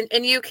obviously is.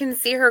 And you can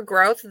see her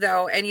growth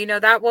though. And you know,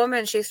 that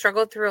woman, she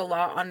struggled through a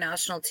lot on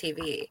national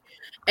TV,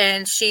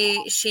 and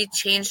she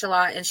changed a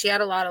lot, and she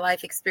had a lot of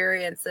life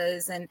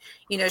experiences, and,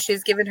 you know,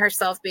 she's given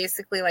herself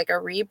basically like a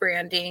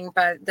rebranding.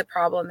 But the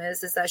problem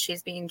is that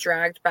she's being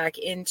dragged back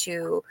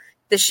into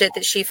the shit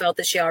that she felt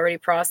that she already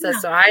processed.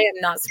 Yeah. So I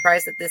am not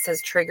surprised that this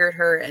has triggered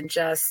her and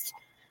just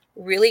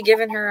really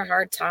given her a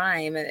hard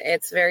time.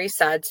 It's very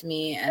sad to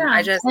me.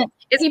 And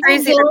it's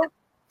crazy.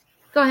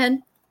 Go ahead.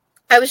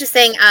 I was just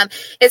saying,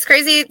 it's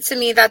crazy to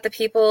me that the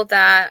people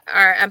that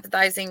are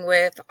empathizing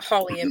with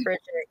Holly and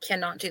Bridget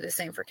cannot do the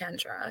same for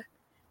Kendra.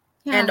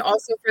 Yeah. And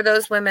also for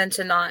those women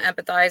to not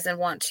empathize and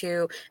want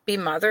to be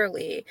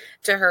motherly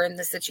to her in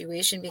the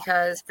situation.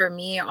 Because for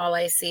me, all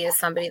I see is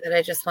somebody that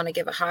I just want to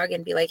give a hug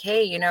and be like,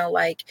 hey, you know,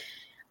 like,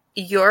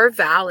 you're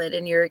valid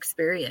in your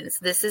experience.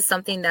 This is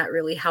something that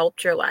really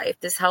helped your life.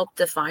 This helped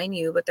define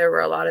you, but there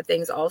were a lot of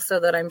things also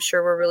that I'm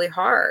sure were really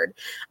hard.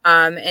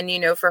 And, you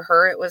know, for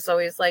her, it was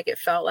always like, it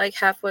felt like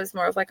Hef was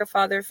more of like a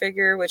father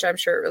figure, which I'm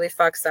sure it really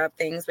fucks up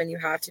things when you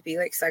have to be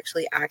like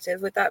sexually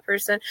active with that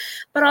person.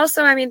 But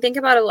also, I mean, think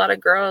about a lot of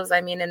girls.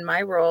 I mean, in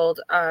my world,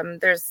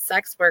 there's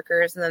sex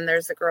workers, and then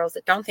there's the girls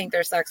that don't think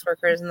they're sex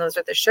workers, and those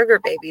are the sugar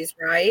babies,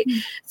 right? Mm-hmm.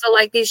 So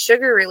like these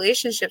sugar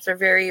relationships are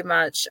very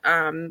much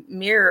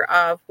mirror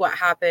of what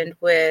happened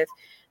with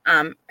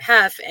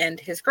Hef and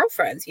his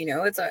girlfriends. You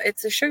know,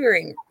 it's a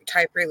sugaring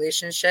type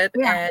relationship.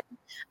 Yeah.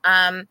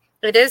 And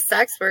it is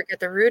sex work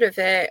at the root of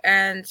it.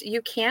 And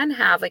you can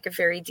have like a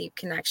very deep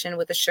connection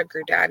with a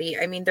sugar daddy.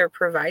 I mean, they're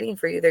providing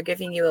for you. They're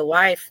giving you a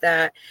life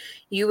that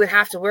you would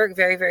have to work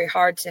very, very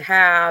hard to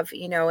have,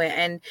 you know,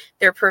 and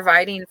they're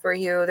providing for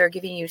you. They're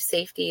giving you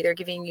safety. They're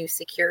giving you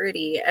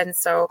security. And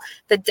so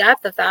the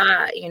depth of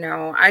that, you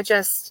know, I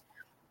just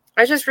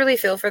really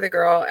feel for the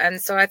girl. And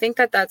so I think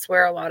that that's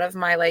where a lot of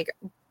my, like,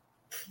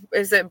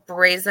 is it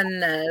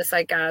brazenness,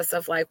 I guess,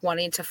 of like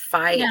wanting to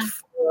fight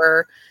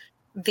for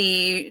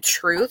the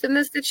truth in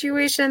this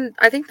situation.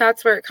 I think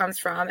that's where it comes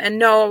from. And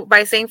no,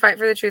 by saying fight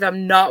for the truth,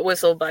 I'm not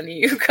whistle bunny,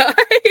 you guys.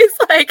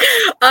 Like,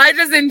 I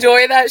just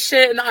enjoy that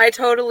shit. And I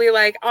totally,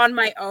 like, on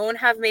my own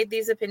have made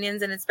these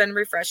opinions. And it's been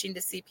refreshing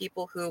to see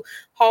people who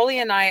Holly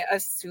and I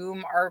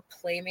assume are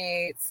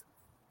playmates,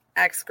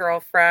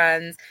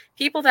 ex-girlfriends,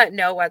 people that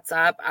know what's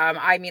up.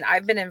 I mean,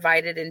 I've been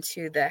invited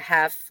into the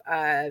Hef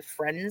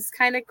friends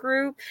kind of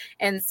group,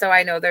 and so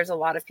I know there's a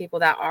lot of people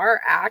that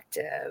are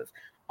active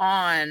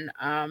on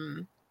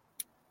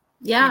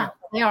you know,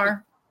 they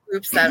are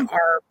groups that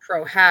are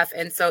pro Hef,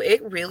 and so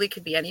it really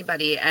could be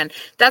anybody. And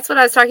that's what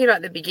I was talking about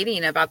at the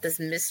beginning, about this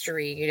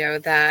mystery, you know,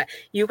 that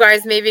you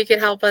guys maybe could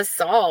help us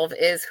solve,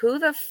 is who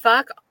the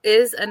fuck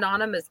is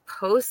Anonymous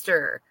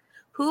Poster?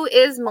 Who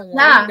is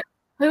Melinda?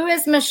 Who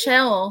is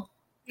Michelle?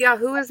 Yeah,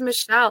 who is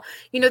Michelle?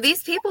 You know,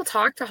 these people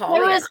talk to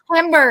Holly. Who is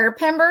Pember?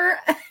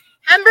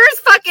 Pember's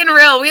fucking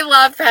real. We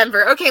love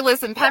Pember. Okay,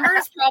 listen, Pember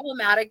is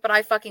problematic, but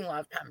I fucking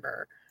love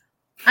Pember.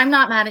 I'm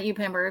not mad at you,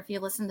 Pember, if you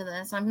listen to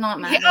this. I'm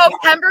not mad. Oh,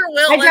 Pember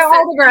will I don't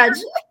hold a grudge.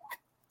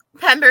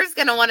 Pember's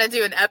going to want to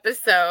do an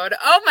episode.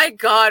 Oh my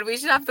God, we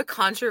should have the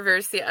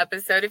controversy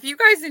episode. If you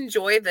guys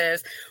enjoy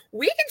this,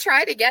 we can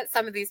try to get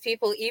some of these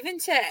people even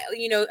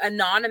to,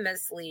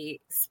 anonymously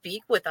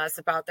speak with us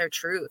about their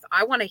truth.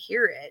 I want to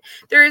hear it.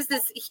 There is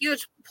this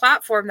huge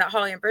platform that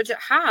Holly and Bridget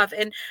have.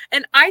 And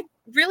I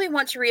really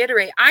want to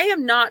reiterate, I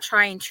am not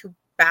trying to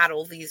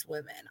battle these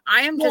women.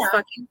 I am just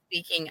fucking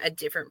speaking a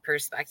different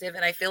perspective.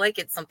 And I feel like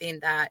it's something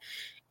that,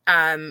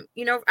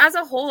 as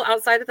a whole,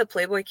 outside of the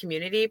Playboy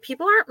community,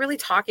 people aren't really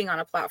talking on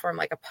a platform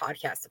like a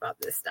podcast about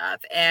this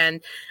stuff.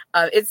 And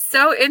it's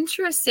so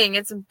interesting.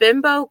 It's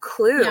bimbo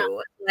clue. Yeah.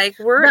 Like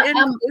we're in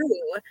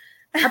clue.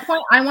 A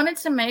point I wanted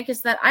to make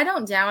is that I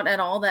don't doubt at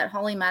all that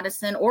Holly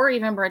Madison or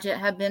even Bridget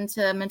have been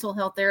to mental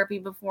health therapy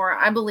before.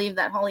 I believe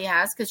that Holly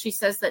has, because she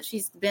says that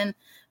she's been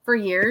for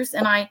years,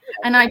 and I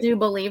do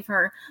believe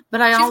her.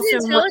 But she's also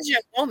an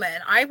intelligent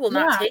woman. I will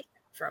not take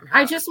from her.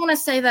 I just want to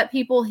say that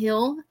people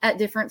heal at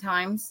different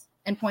times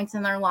and points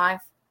in their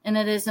life, and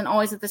it isn't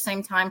always at the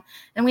same time.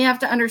 And we have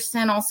to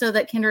understand also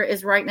that Kendra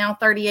is right now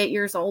 38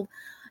 years old,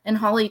 and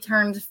Holly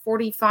turned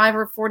 45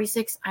 or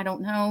 46. I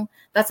don't know.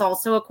 That's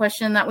also a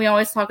question that we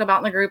always talk about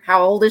in the group.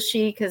 How old is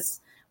she?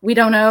 Because we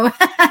don't know.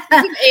 It's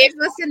an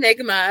ageless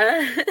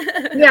enigma.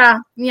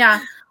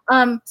 Yeah.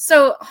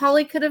 So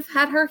Holly could have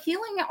had her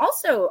healing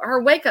also,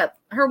 her wake up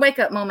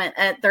moment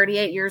at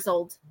 38 years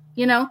old,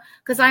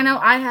 because I know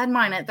I had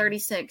mine at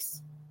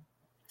 36.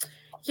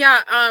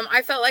 Yeah,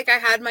 I felt like I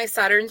had my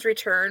Saturn's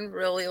return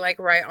really like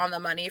right on the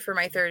money for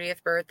my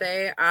 30th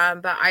birthday.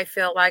 But I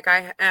feel like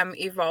I am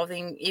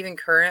evolving even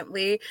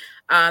currently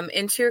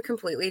into a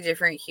completely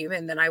different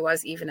human than I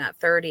was even at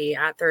 30,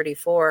 at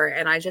 34.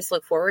 And I just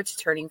look forward to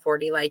turning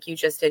 40 like you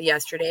just did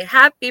yesterday.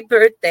 Happy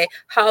birthday,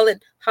 Holly.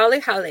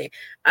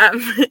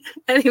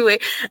 Anyway,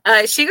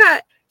 she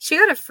got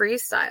a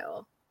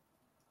freestyle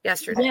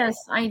yesterday.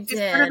 Yes, I did. She's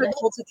kind of a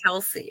cult to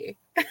Kelsey.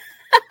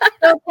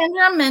 So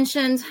Kendra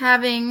mentioned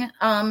having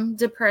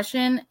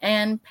depression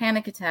and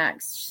panic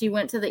attacks. She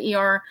went to the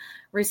ER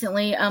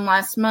recently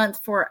last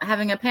month for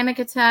having a panic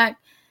attack,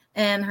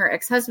 and her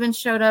ex-husband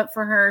showed up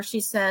for her.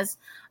 She says,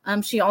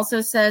 she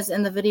also says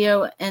in the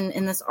video and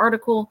in this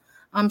article,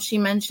 she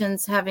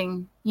mentions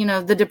having,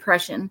 the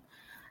depression.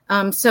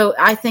 So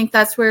I think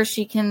that's where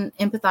she can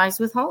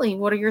empathize with Holly.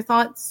 What are your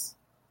thoughts?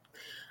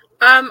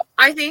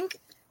 I think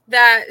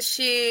that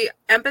she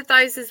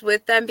empathizes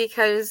with them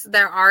because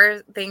there are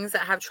things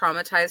that have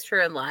traumatized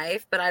her in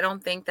life, but I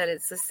don't think that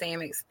it's the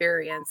same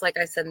experience. Like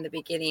I said in the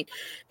beginning,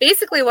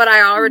 basically what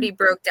I already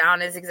broke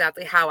down is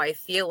exactly how I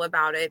feel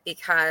about it,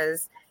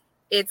 because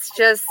it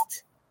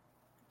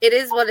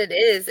is what it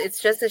is.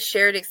 It's just a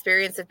shared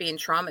experience of being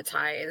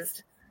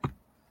traumatized.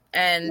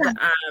 And,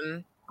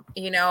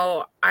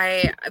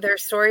 their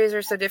stories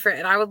are so different,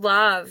 and I would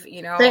love,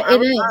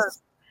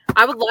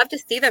 I would love to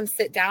see them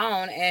sit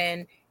down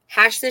and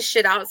hash this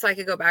shit out so I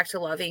could go back to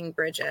loving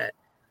Bridget.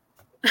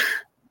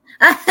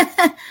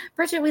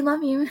 Bridget, we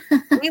love you.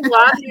 We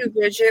love you,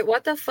 Bridget.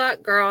 What the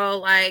fuck, girl?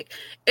 Like,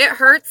 it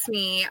hurts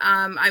me.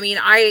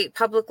 I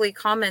publicly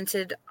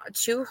commented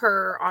to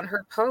her on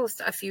her post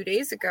a few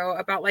days ago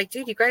about like,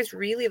 dude, you guys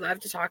really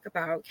love to talk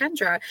about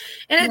Kendra.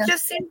 And it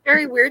just seemed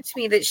very weird to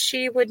me that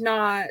she would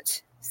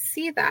not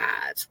see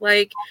that.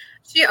 Like,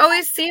 she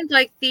always seemed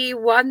like the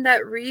one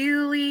that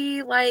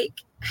really like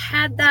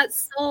had that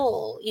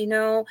soul,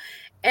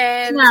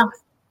 And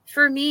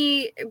for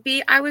me,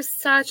 I was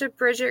such a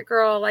Bridget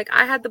girl. Like,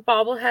 I had the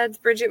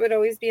bobbleheads. Bridget would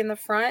always be in the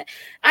front.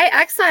 I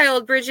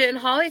exiled Bridget and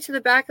Holly to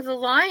the back of the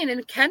line,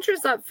 and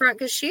Kendra's up front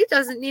because she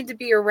doesn't need to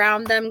be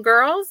around them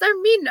girls. They're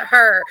mean to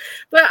her.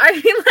 But I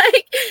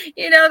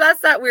mean,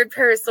 that's that weird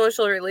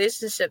parasocial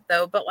relationship,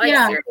 though. But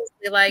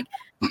seriously, like,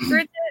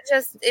 Bridget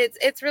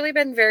it's really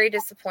been very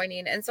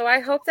disappointing. And so I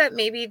hope that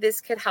maybe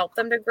this could help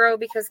them to grow,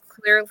 because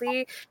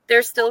clearly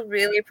they're still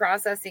really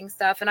processing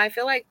stuff. And I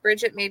feel like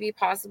Bridget maybe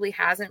possibly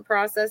hasn't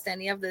processed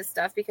any of this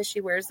stuff because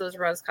she wears those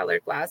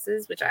rose-colored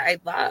glasses, which I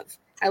love.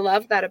 I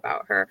love that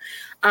about her.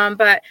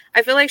 But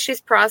I feel like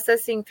she's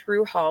processing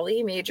through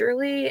Holly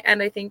majorly.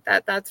 And I think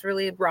that that's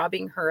really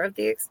robbing her of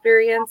the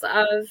experience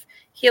of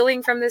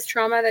healing from this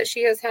trauma that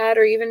she has had,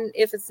 or even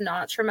if it's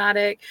not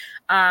traumatic,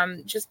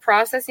 just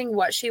processing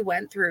what she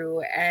went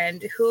through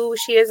and who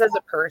she is as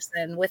a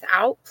person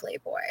without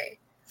Playboy.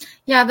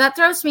 Yeah, that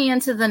throws me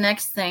into the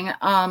next thing.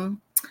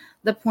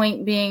 The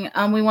point being,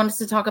 we wanted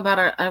to talk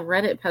about a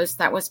Reddit post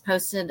that was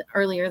posted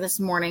earlier this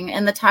morning.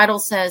 And the title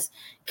says,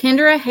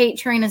 Kendra hate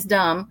train is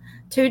dumb.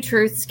 2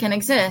 truths can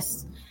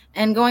exist.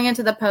 And going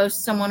into the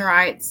post, someone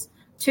writes,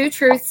 2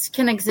 truths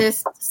can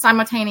exist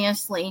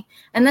simultaneously.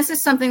 And this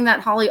is something that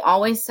Holly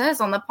always says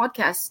on the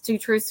podcast. 2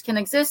 truths can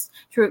exist.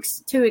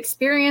 2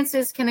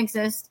 experiences can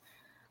exist.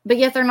 But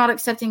yet they're not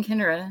accepting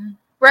Kendra.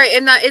 Right.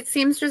 And that it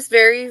seems just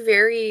very,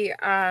 very...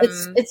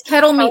 it's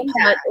kettle meat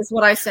pot is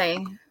what I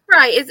say.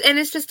 Right.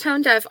 It's just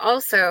tone deaf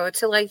also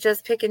to like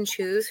just pick and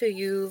choose who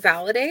you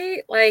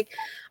validate. Like,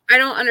 I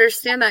don't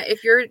understand that.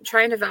 If you're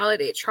trying to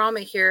validate trauma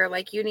here,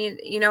 like you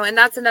need, and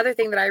that's another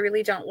thing that I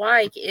really don't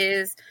like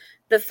is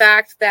the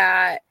fact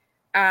that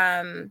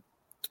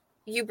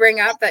you bring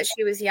up that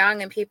she was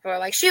young and people are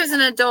like, she was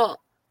an adult,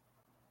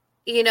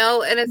 you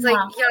know? And it's like,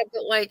 yeah,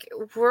 but like,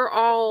 we're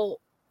all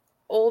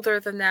older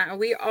than that. And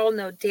we all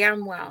know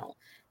damn well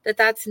that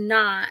that's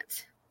not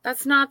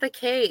the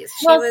case.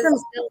 She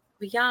was still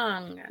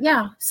young.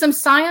 Yeah. Some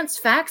science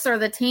facts are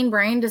the teen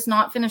brain does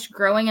not finish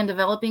growing and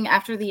developing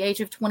after the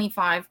age of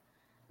 25.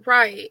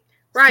 Right.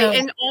 Right. So,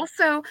 and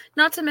also,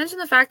 not to mention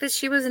the fact that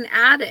she was an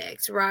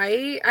addict,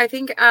 right? I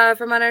think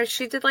from what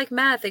she did like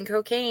meth and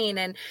cocaine,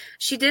 and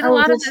she did a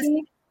lot of this.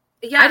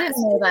 Yeah, I didn't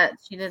know that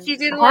she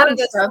did a lot of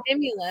the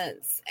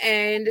stimulants,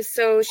 and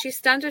so she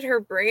stunted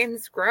her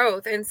brain's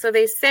growth. And so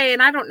they say,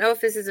 and I don't know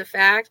if this is a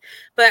fact,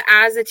 but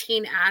as a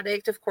teen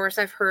addict, of course,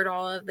 I've heard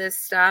all of this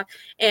stuff,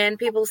 and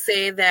people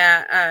say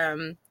that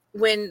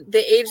when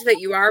the age that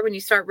you are, when you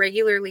start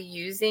regularly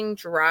using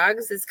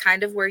drugs, is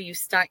kind of where you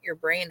stunt your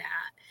brain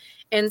at.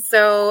 And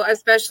so,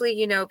 especially,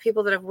 you know,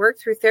 people that have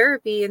worked through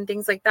therapy and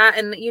things like that,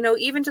 and, you know,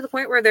 even to the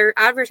point where they're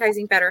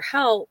advertising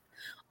BetterHelp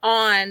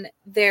on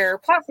their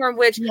platform,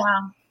 which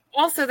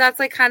also that's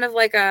like kind of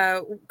like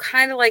a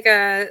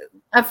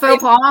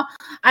faux pas.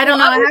 I don't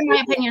know. I have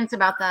my opinions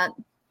about that.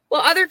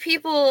 Well, other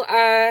people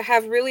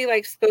have really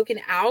like spoken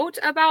out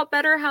about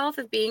BetterHelp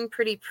of being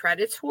pretty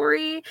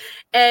predatory,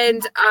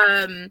 and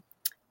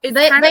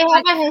they have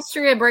a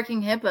history of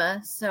breaking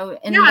HIPAA, so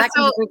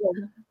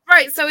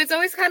right. So it's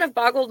always kind of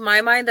boggled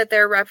my mind that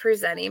they're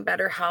representing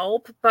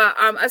BetterHelp. But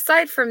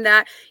aside from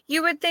that,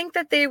 you would think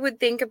that they would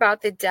think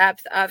about the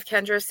depth of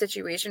Kendra's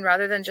situation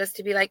rather than just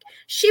to be like,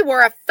 she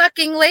wore a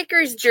fucking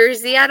Lakers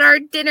jersey at our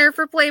dinner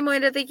for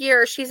Playboy of the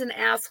Year. She's an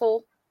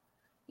asshole.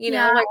 You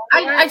know,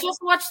 like I just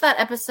watched that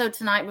episode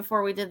tonight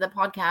before we did the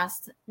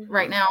podcast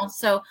right now.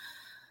 So,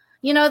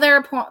 you know, there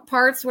are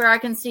parts where I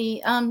can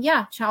see,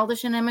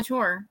 childish and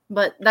immature,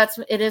 but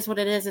it is what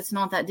it is. It's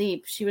not that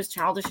deep. She was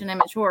childish and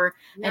immature,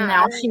 and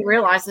now she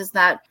realizes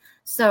that.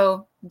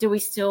 So do we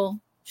still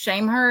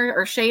shame her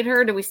or shade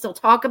her? Do we still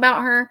talk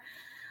about her?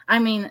 I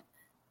mean,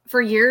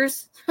 for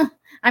years,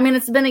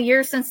 it's been a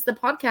year since the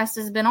podcast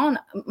has been on,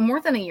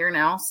 more than a year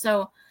now.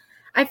 So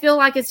I feel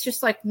like it's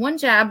just like one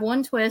jab,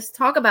 one twist,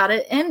 talk about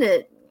it, end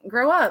it,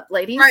 grow up,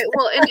 ladies. Right.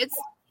 Well, and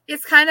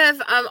it's kind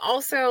of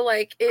also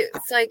like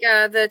it's like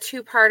the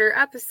 2-parter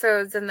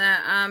episodes and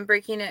the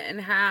breaking it in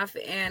half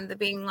and the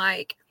being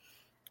like,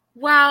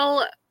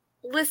 well,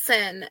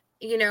 listen,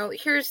 you know,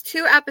 here's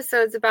 2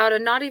 episodes about a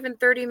not even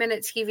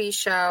 30-minute TV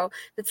show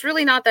that's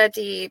really not that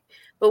deep,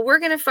 but we're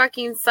gonna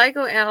fucking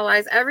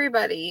psychoanalyze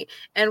everybody,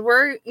 and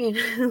we're, you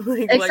know,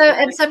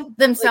 except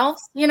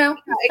themselves, you know,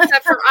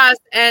 except for us,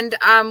 and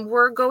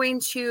we're going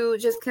to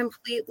just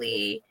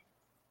completely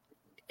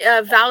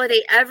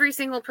validate every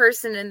single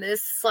person in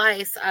this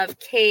slice of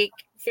cake,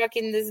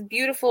 fucking this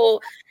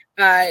beautiful,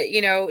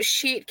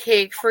 sheet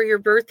cake for your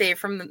birthday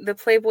from the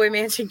Playboy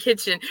Mansion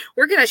kitchen.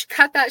 We're going to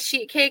cut that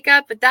sheet cake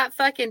up, but that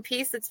fucking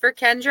piece that's for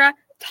Kendra,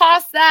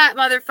 toss that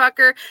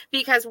motherfucker,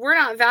 because we're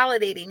not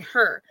validating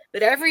her,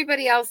 but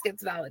everybody else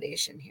gets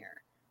validation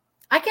here.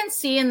 I can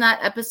see in that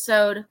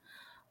episode,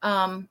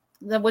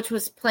 which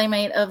was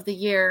Playmate of the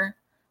Year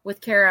with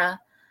Kara,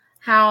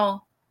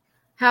 how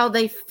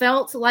they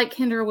felt like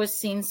Kendra was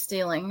seen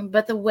stealing,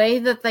 but the way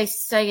that they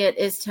say it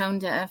is tone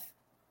deaf.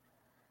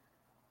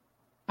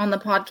 On the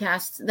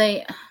podcast,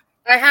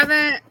 I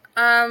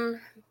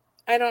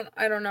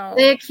don't know.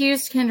 They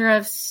accused Kendra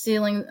of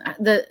stealing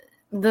the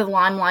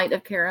limelight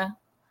of Kara.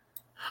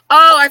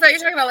 Oh, I thought you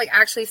were talking about like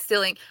actually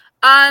stealing.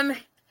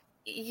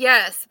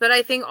 Yes, but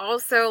I think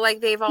also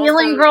like they've also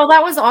stealing, girl.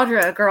 That was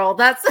Audra, girl.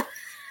 That's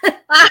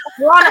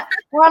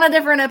we're on a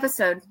different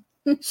episode.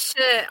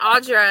 Shit,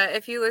 Audra,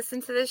 if you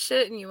listen to this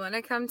shit and you want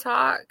to come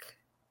talk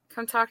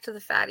to the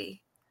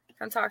fatty.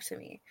 Come talk to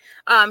me.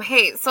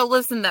 Hey, so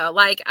listen though,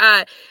 like,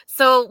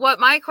 so what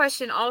my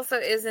question also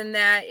is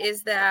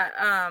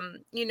that,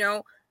 you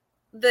know,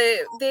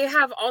 they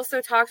have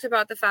also talked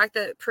about the fact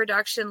that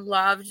production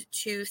loved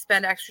to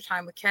spend extra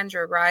time with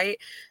Kendra, right?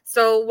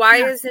 So why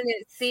isn't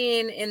it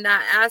seen in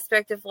that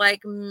aspect of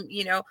like,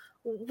 you know,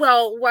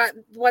 well,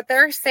 what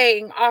they're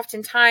saying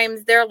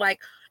oftentimes, they're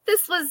like,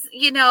 this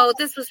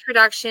was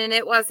production,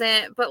 it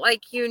wasn't, but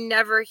like you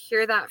never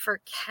hear that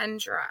for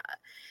Kendra.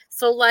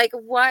 So like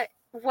what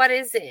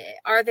is it?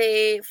 Are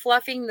they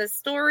fluffing the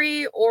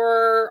story,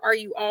 or are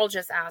you all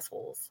just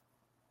assholes?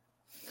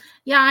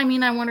 Yeah, I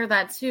mean, I wonder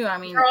that too. I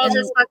mean, you're all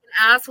just fucking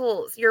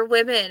assholes. You're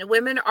women.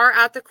 Women are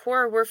at the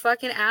core. We're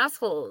fucking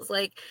assholes.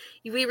 Like,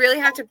 we really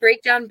have to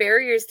break down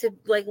barriers to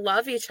like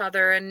love each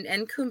other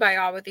and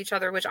kumbaya with each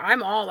other, which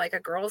I'm all like a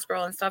girl's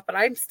girl and stuff, but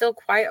I'm still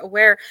quite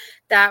aware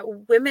that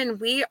women,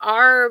 we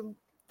are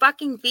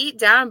fucking beat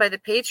down by the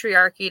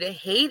patriarchy to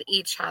hate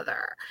each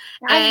other.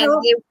 And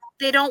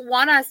they don't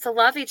want us to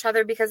love each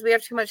other because we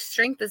have too much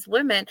strength as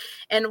women.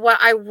 And what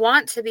I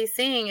want to be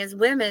seeing is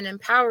women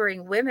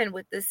empowering women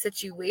with this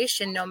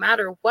situation, no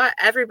matter what.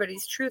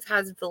 Everybody's truth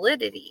has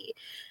validity.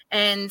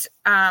 And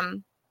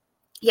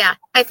Yeah,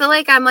 I feel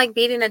like I'm like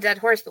beating a dead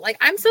horse, but like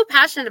I'm so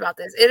passionate about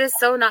this. It is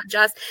so not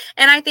just,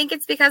 and I think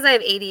it's because I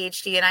have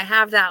ADHD and I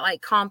have that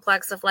like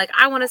complex of like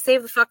I want to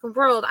save the fucking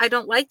world. I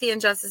don't like the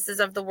injustices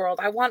of the world.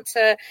 I want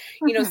to,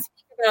 speak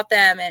about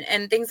them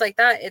and things like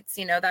that. It's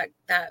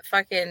that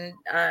fucking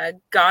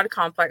God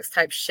complex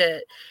type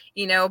shit,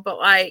 But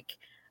like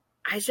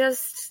I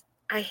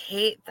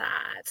hate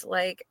that.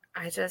 Like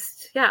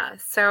yeah.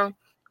 So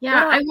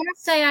Yeah, I want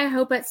to say I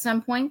hope at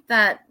some point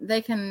that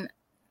they can.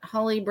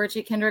 Holly,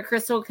 Bridget, Kendra,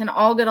 Crystal can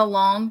all get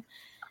along.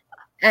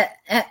 I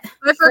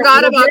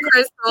forgot about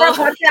Crystal.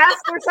 Podcast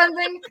or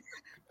something,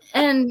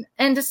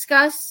 and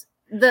discuss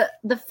the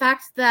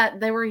fact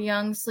that they were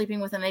young, sleeping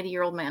with an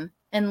 80-year-old man,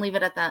 and leave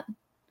it at that.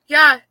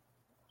 Yeah,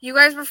 you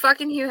guys were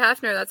fucking Hugh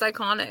Hefner. That's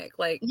iconic.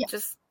 Like,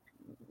 just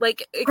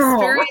like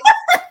experience.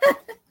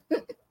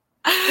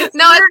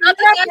 No, it's not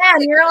a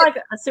fan. You're like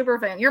a super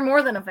fan. You're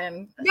more than a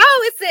fan. No,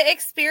 it's the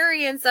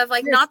experience of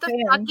like not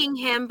the fucking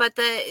him, but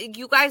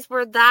you guys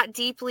were that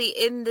deeply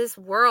in this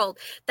world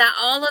that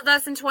all of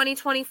us in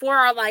 2024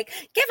 are like,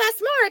 give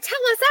us more, tell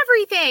us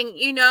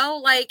everything,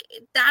 like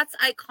that's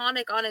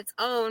iconic on its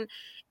own.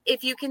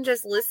 If you can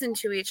just listen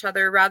to each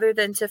other rather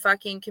than to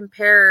fucking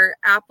compare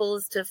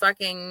apples to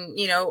fucking,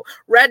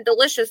 red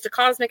delicious to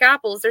cosmic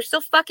apples, they're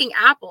still fucking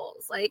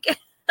apples. Like,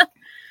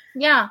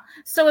 yeah.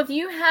 So if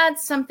you had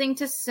something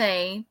to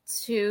say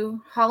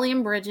to Holly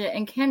and Bridget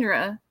and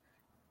Kendra,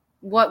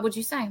 what would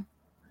you say?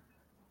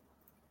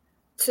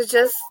 To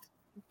just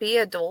be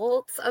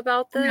adults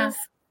about this. Yeah.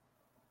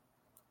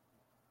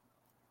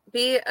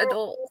 Be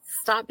adults.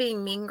 Stop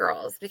being mean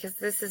girls because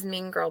this is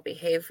mean girl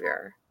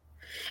behavior.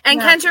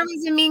 And Kendra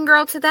was a mean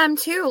girl to them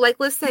too.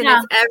 Like, listen,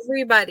 it's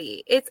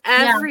everybody. It's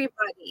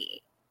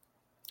everybody.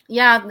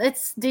 Yeah,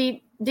 it's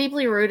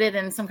deeply rooted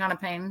in some kind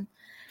of pain.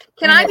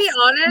 Can I be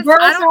honest?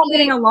 Girls aren't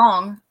getting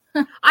along.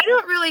 I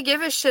don't really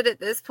give a shit at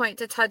this point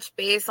to touch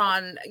base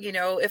on,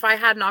 if I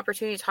had an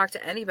opportunity to talk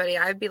to anybody,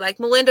 I'd be like,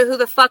 Melinda, who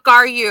the fuck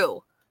are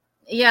you?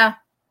 Yeah.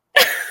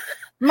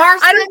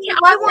 Marcy,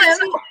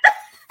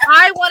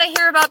 I want to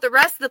hear about the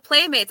rest of the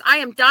Playmates. I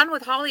am done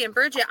with Holly and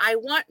Bridget. I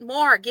want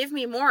more. Give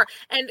me more.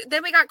 And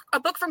then we got a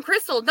book from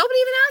Crystal. Nobody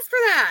even asked for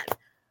that.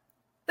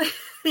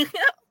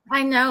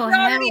 I know. We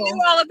already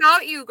knew all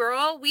about you,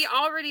 girl. We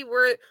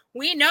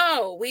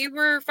know. We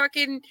were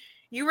fucking,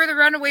 you were the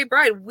runaway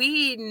bride.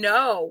 We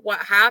know what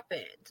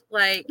happened.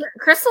 Like,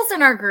 Crystal's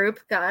in our group.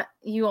 Got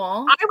you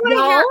all. I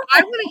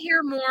want to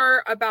hear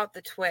more about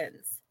the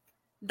twins.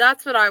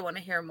 That's what I want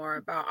to hear more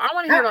about. I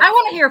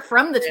want to hear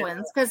from the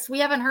twins because we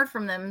haven't heard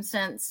from them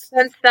since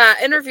that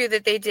interview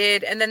that they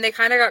did, and then they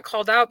kind of got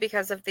called out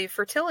because of the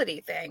fertility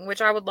thing, which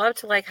I would love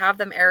to like have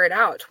them air it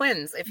out.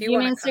 Twins, if you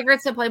mean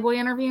Secrets of Playboy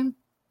interview?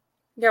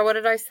 Yeah, what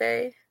did I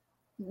say?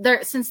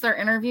 Since their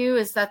interview,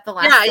 is that the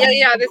last?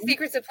 Yeah. The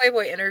Secrets of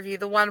Playboy interview,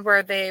 the one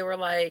where they were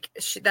like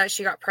she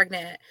got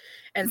pregnant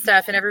and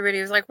stuff, and everybody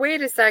was like,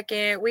 "Wait a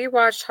second, we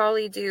watched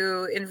Holly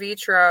do in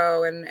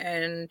vitro,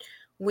 and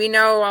we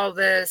know all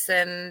this,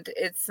 and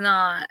it's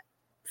not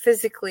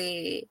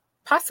physically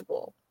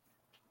possible."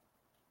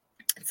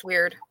 It's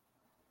weird.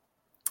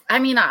 I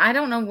mean, I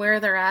don't know where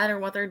they're at or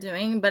what they're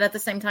doing, but at the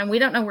same time, we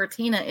don't know where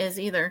Tina is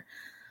either.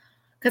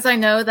 Because I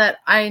know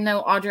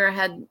Audra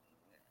had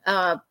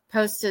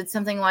posted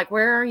something like,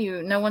 "Where are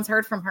you? No one's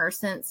heard from her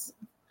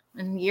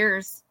in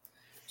years."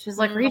 She's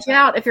like, "Reach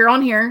out if you're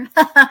on here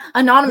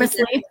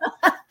anonymously."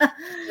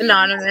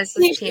 Anonymous.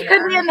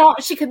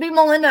 She could be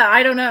Melinda.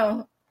 I don't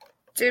know.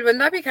 Dude, wouldn't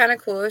that be kind of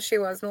cool if she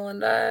was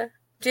Melinda?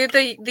 Dude,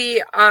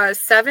 the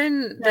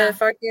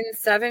fucking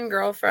 7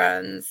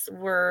 girlfriends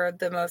were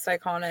the most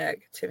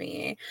iconic to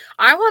me.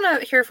 I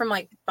want to hear from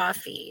like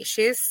Buffy.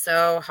 She's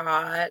so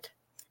hot.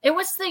 It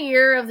was the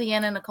year of the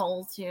Anna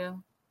Nicole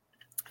too.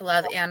 I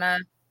love Anna.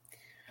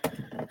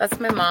 That's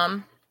my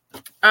mom.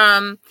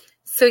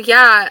 So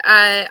yeah,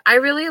 I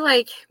really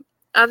like.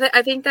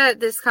 I think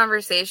that this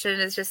conversation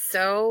is just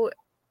so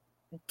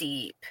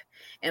deep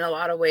in a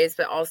lot of ways,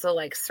 but also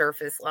like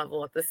surface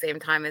level at the same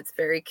time. It's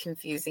very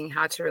confusing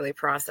how to really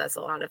process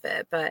a lot of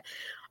it. But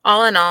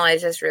all in all, I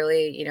just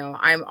really,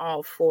 I'm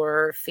all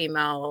for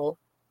female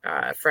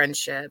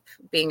friendship,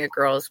 being a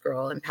girl's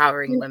girl,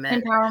 empowering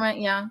women.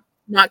 Empowerment, yeah.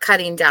 Not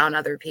cutting down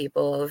other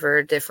people over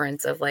a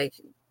difference of like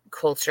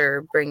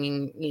culture,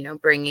 bringing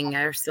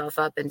yourself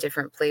up in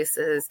different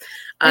places.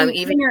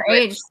 Even your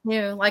age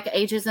too, like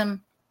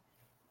ageism.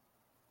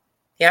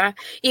 Yeah.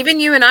 Even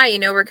you and I,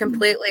 we're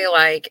completely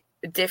like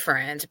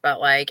different, but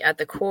like at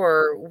the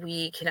core,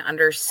 we can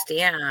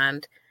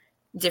understand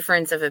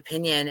difference of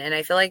opinion. And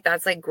I feel like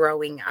that's like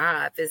growing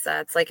up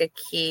that's like a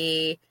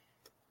key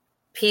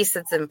piece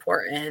that's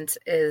important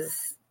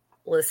is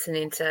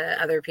listening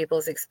to other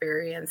people's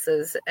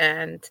experiences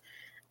and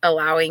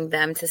allowing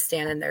them to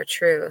stand in their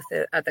truth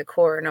at the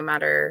core, no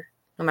matter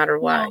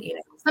what.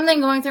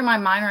 Something going through my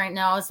mind right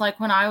now is like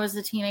when I was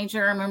a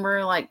teenager, I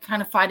remember like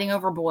kind of fighting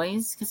over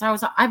boys because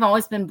I've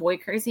always been boy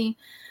crazy.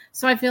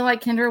 So I feel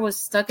like Kendra was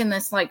stuck in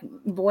this like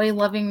boy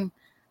loving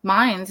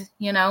mind,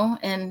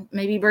 and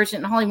maybe Bridget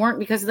and Holly weren't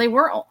because they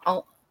were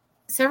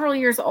several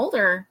years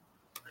older.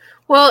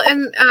 Well,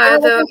 and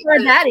looking for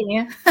a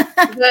daddy.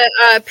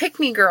 the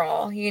pick-me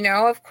girl, you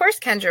know, of course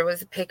Kendra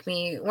was a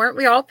pick-me. Weren't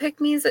we all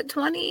pick-me's at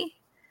 20?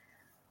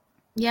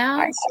 Yeah.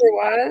 I sure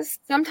was.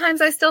 Sometimes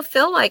I still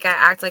feel like I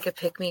act like a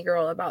pick-me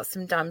girl about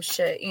some dumb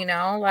shit, you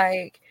know?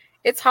 Like,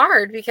 it's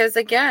hard because,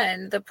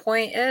 again, the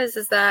point is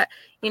that,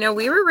 you know,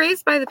 we were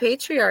raised by the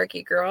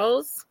patriarchy,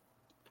 girls.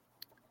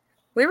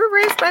 We were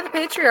raised by the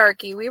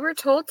patriarchy. We were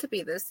told to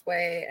be this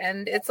way.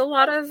 And it's a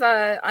lot of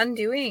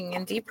undoing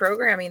and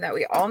deprogramming that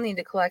we all need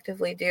to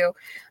collectively do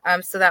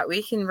so that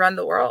we can run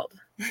the world.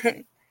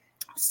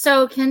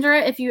 So,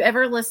 Kendra, if you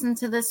ever listen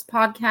to this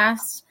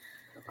podcast,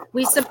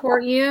 we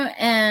support you.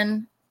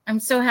 And I'm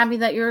so happy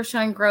that you're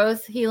showing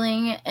growth,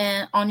 healing,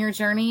 and on your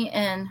journey.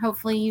 And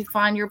hopefully you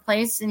find your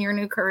place in your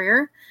new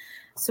career.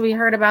 So we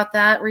heard about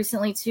that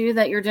recently, too,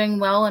 that you're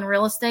doing well in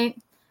real estate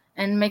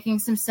and making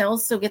some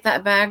sales. So get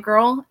that bag,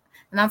 girl.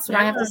 And that's what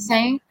I have to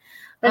say.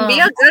 And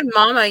be a good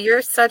mama.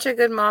 You're such a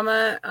good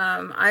mama.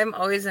 I'm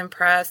always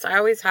impressed. I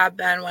always have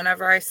been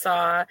whenever I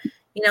saw,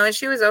 you know, and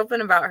she was open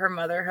about her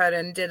motherhood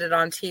and did it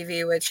on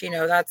TV, which, you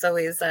know, that's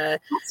always a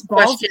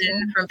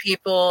question from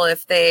people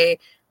if they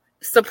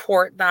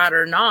support that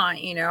or not,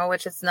 you know,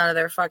 which is none of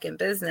their fucking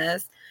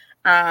business.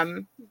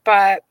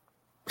 But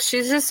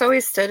she's just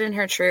always stood in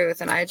her truth.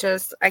 And I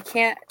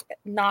can't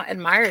not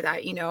admire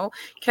that, you know.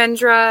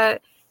 Kendra,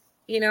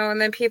 you know,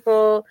 and then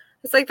people...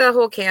 It's like the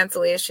whole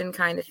cancellation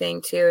kind of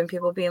thing, too. And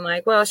people being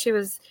like, well, she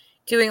was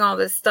doing all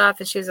this stuff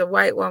and she's a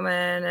white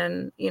woman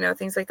and, you know,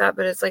 things like that.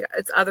 But it's like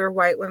it's other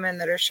white women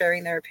that are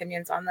sharing their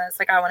opinions on this.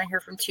 Like, I want to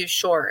hear from Too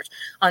Short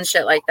on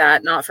shit like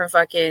that, not from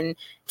fucking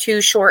Too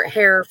Short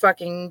hair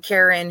fucking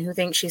Karen who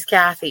thinks she's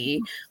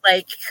Kathy.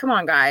 Like, come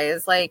on,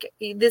 guys. Like,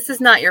 this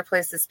is not your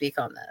place to speak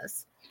on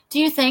this. Do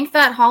you think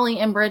that Holly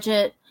and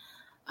Bridget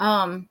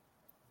are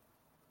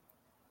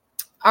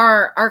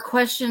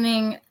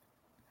questioning...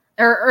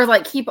 Or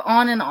like keep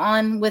on and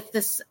on with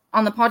this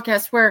on the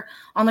podcast where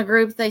on the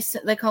group they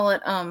call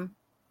it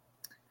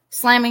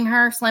slamming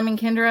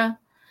Kendra.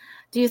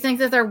 Do you think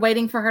that they're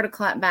waiting for her to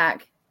clap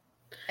back?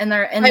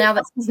 Now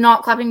that she's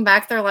not clapping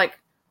back, they're like,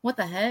 what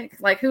the heck?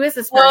 Like, who is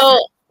this person?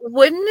 Well,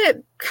 wouldn't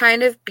it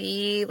kind of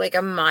be like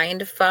a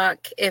mind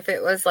fuck if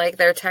it was like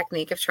their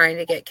technique of trying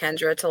to get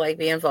Kendra to like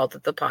be involved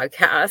with the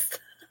podcast?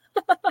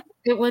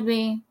 It would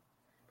be.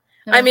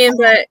 I mean,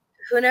 but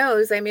who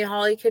knows? I mean,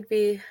 Holly could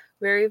be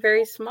very,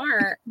 very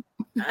smart.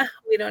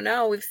 We don't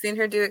know. We've seen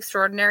her do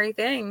extraordinary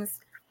things.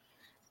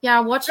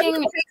 Yeah,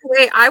 watching.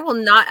 I will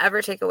not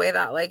ever take away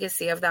that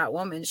legacy of that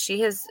woman.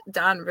 She has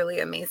done really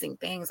amazing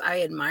things.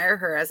 I admire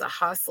her as a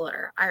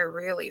hustler. I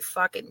really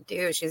fucking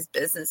do. She's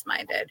business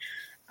minded.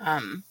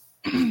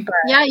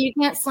 Yeah, you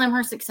can't slam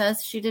her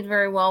success. She did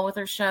very well with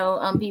her show,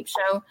 Beep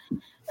Show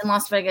in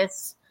Las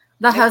Vegas.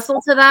 The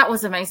hustle to that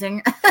was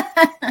amazing.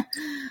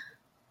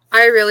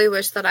 I really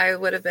wish that I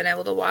would have been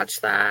able to watch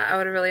that. I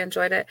would have really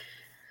enjoyed it.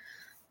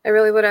 I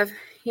really would have.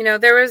 You know,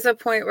 there was a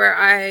point where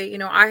I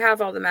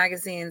have all the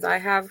magazines. I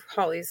have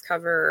Holly's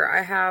cover.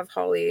 I have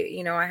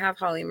Holly, I have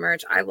Holly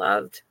merch. I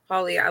loved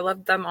Holly. I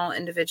loved them all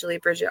individually.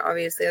 Bridget,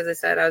 obviously, as I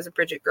said, I was a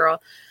Bridget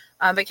girl.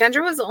 But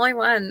Kendra was the only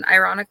one,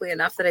 ironically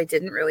enough, that I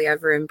didn't really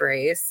ever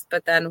embrace.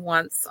 But then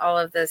once all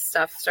of this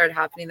stuff started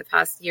happening the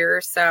past year or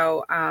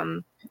so,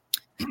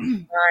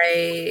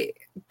 I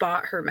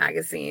bought her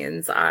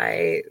magazines.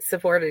 I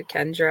supported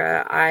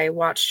Kendra. I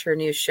watched her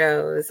new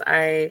shows.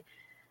 And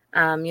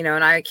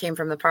I came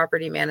from the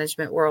property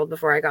management world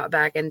before I got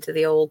back into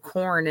the old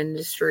corn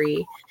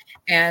industry.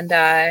 And,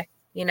 I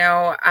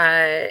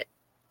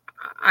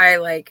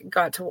like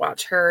got to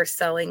watch her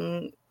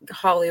selling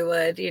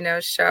Hollywood,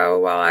 show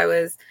while I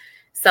was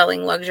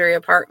selling luxury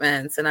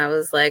apartments. And I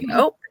was like,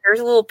 oh, there's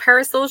a little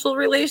parasocial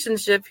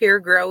relationship here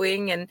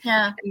growing. And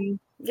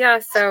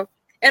so.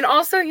 And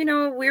also,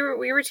 we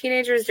were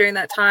teenagers during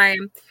that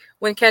time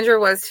when Kendra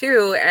was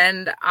too.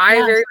 And I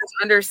very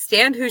much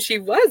understand who she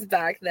was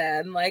back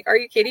then. Like, are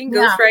you kidding?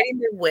 Ghostwriting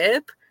the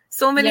whip.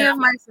 So many of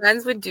my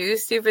friends would do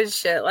stupid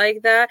shit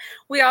like that.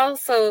 We all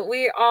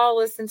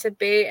listened to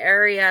Bay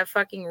Area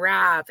fucking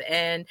rap.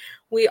 And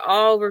we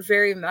all were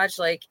very much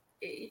like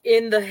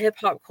in the hip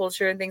hop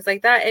culture and things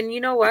like that. And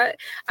you know what?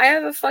 I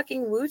have a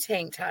fucking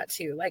Wu-Tang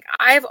tattoo. Like,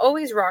 I've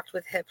always rocked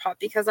with hip hop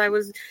because I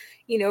was,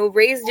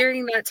 raised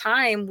during that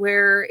time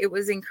where it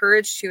was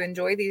encouraged to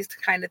enjoy these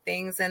kind of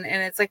things. And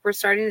it's like, we're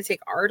starting to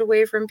take art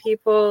away from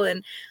people.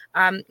 And,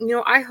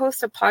 I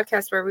host a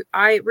podcast where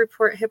I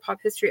report hip hop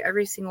history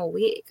every single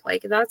week.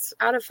 Like, that's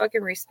out of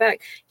fucking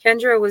respect.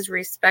 Kendra was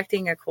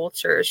respecting a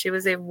culture. She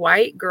was a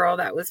white girl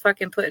that was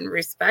fucking putting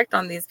respect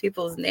on these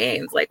people's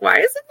names. Like, why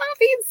is it not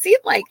being seen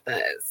like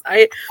this?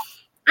 I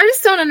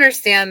just don't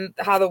understand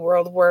how the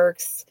world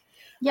works.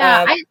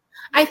 Yeah,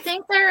 I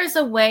think there is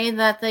a way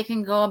that they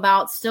can go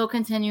about still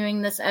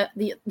continuing this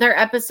their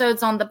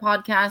episodes on the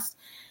podcast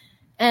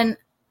and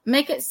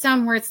make it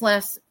sound where it's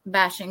less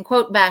bashing,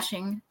 quote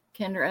bashing,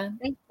 Kendra.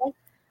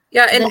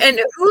 Yeah, and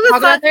who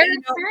about their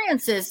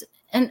experiences,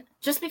 and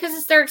just because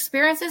it's their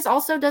experiences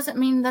also doesn't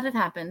mean that it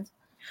happened.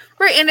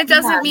 Right. And it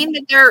doesn't mean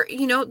that they're,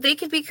 they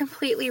could be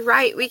completely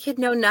right. We could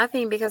know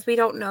nothing because we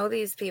don't know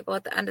these people.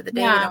 At the end of the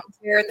day, we don't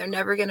care, and they're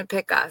never going to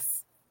pick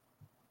us.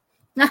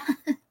 Ouch.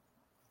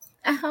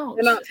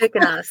 They're not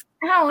picking us.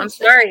 Ouch. I'm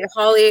sorry.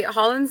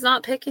 Holland's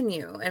not picking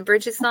you, and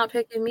Bridget's not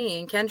picking me,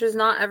 and Kendra's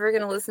not ever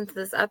going to listen to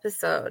this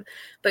episode.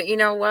 But you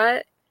know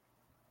what?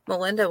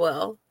 Melinda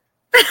will.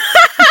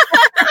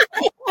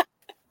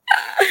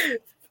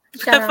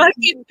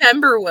 Fucking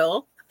Pember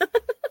will.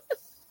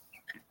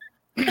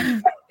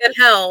 And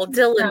hell,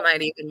 Dylan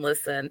might even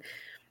listen.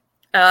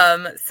 So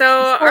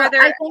are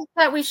there? I think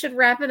that we should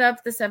wrap it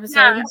up this episode.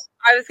 Yeah,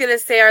 I was gonna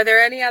say, are there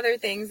any other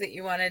things that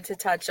you wanted to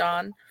touch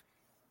on?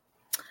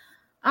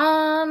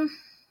 I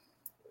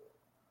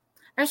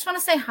just want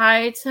to say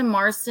hi to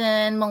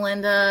Marcin,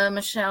 Melinda,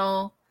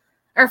 Michelle,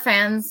 our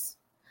fans.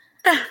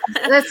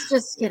 That's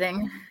just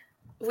kidding.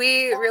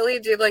 We really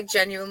do,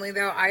 genuinely,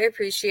 though. I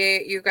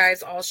appreciate you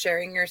guys all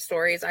sharing your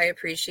stories. I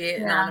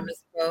appreciate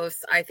anonymous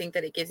posts. I think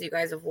that it gives you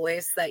guys a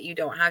voice that you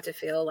don't have to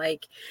feel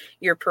like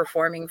you're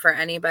performing for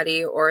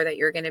anybody or that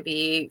you're going to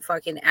be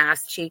fucking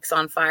ass cheeks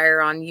on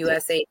fire on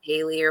USA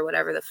Daily or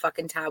whatever the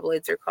fucking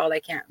tabloids are called. I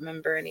can't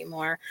remember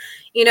anymore.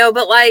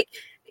 But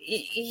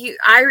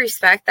I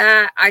respect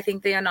that. I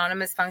think the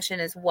anonymous function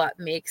is what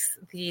makes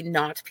the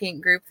not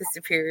pink group the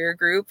superior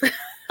group.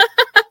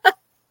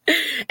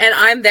 And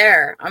I'm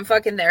there. I'm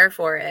fucking there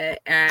for it.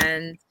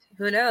 And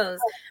who knows?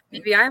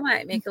 Maybe I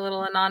might make a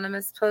little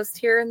anonymous post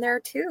here and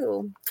there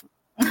too.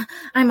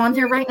 I'm on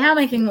here right now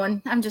making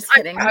one. I'm just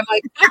kidding. I'm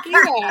like, fuck you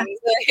guys.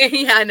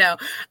 Yeah, I know.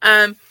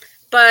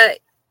 But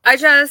I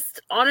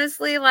just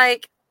honestly,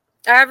 I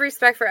have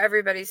respect for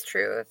everybody's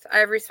truth. I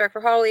have respect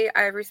for Holly.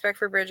 I have respect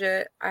for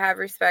Bridget. I have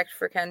respect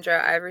for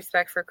Kendra. I have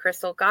respect for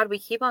Crystal. God, we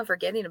keep on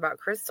forgetting about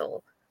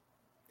Crystal.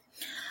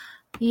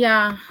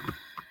 Yeah.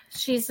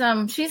 She's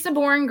a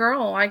boring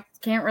girl. I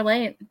can't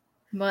relate,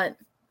 but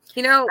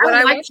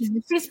what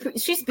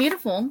she's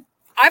beautiful.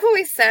 I've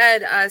always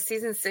said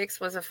season 6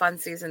 was a fun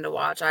season to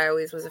watch. I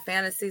always was a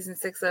fan of season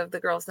 6 of The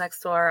Girls Next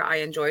Door. I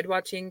enjoyed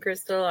watching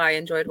Crystal. I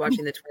enjoyed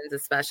watching the twins,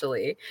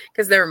 especially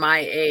because they're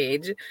my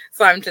age.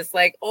 So I'm just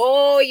like,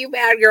 oh, you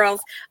bad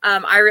girls.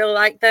 I really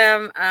like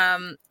them.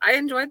 I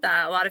enjoyed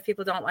that. A lot of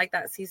people don't like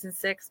that season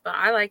 6, but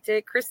I liked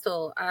it.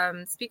 Crystal,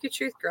 speak your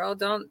truth, girl.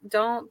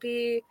 Don't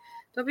be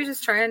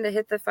just trying to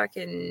hit the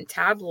fucking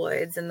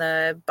tabloids and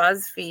the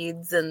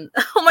BuzzFeeds and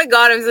oh my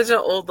God, I'm such an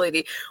old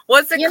lady.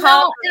 What's it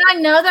called? And I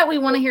know that we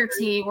want to hear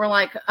tea. We're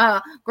like,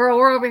 girl,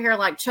 we're over here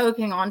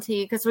choking on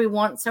tea because we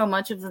want so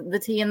much of the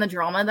tea and the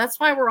drama.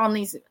 That's why we're on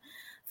these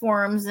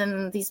forums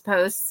and these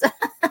posts.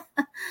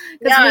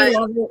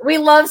 We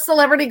love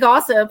celebrity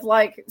gossip.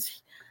 My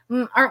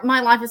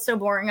life is so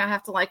boring. I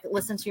have to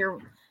listen to your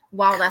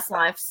wild ass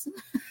lives.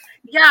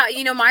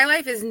 Yeah, my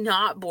life is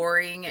not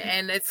boring,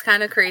 and it's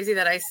kind of crazy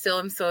that I still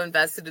am so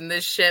invested in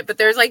this shit, but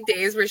there's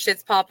days where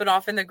shit's popping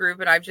off in the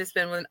group, and I've just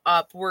been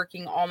up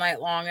working all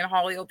night long, and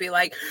Holly will be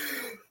like,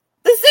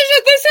 this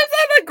shit's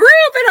in the group,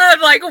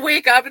 and I'm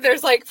wake up, and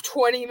there's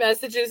 20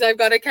 messages I've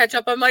got to catch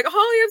up. I'm like,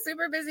 Holly, I'm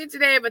super busy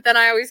today, but then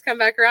I always come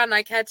back around and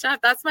I catch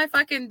up. That's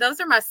those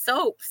are my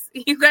soaps.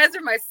 You guys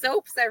are my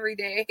soaps every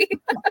day.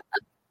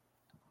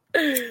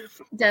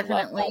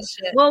 Definitely.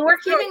 Well, we're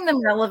keeping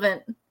them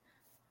relevant.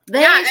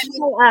 They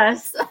show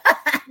us.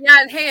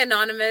 Yeah, and hey,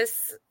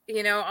 anonymous,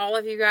 all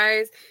of you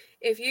guys,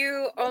 if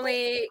you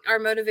only are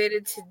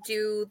motivated to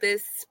do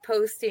this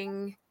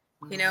posting,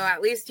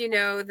 at least you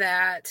know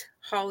that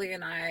Holly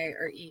and I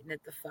are eating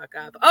it the fuck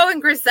up. Oh,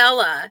 and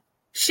Grisella.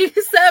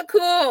 She's so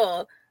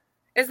cool.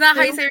 Isn't that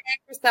how you say her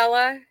name,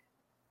 Grisella?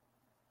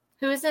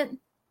 Who is it?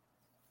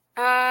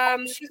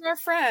 She's our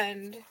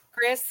friend.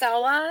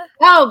 Grisella.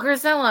 Oh,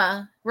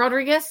 Grisella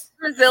Rodriguez.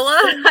 Grisella?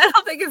 I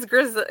don't think it's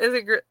Grisella. Is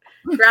it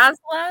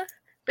Grisella?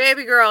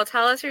 Baby girl,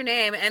 tell us your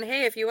name. And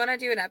hey, if you want to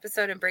do an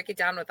episode and break it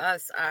down with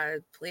us,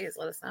 please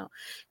let us know.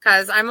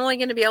 Because I'm only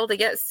going to be able to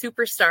get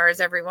superstars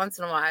every once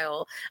in a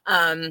while.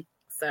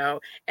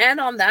 And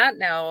on that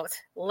note,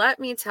 let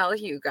me tell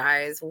you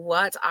guys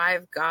what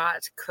I've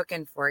got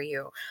cooking for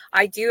you.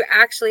 I do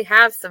actually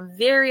have some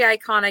very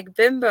iconic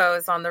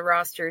bimbos on the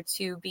roster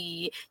to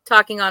be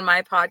talking on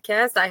my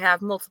podcast. I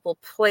have multiple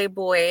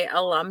Playboy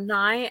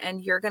alumni,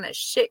 and you're going to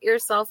shit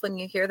yourself when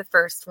you hear the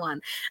first one.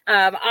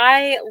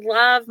 I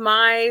love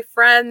my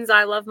friends.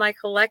 I love my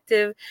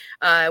collective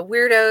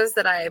weirdos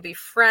that I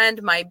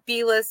befriend, my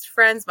B-list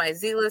friends, my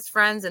Z-list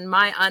friends, and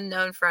my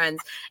unknown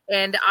friends.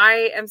 And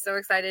I am so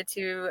excited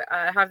to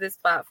have this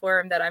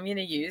platform that I'm going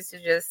to use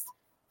to just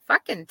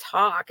fucking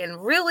talk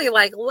and really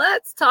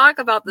let's talk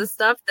about the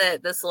stuff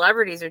that the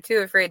celebrities are too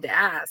afraid to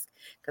ask,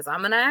 because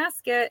I'm going to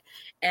ask it,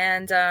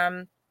 and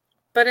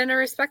but in a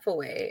respectful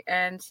way.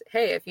 And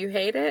hey, if you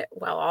hate it,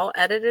 well, I'll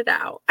edit it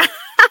out. But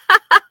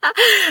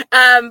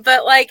at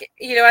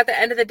the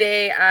end of the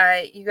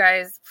day, you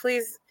guys,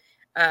 please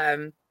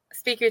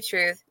speak your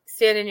truth,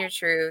 stand in your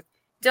truth.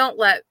 Don't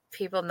let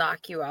people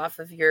knock you off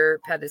of your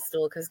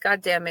pedestal, because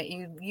God damn it,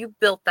 you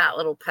built that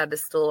little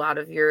pedestal out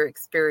of your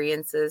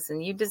experiences,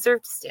 and you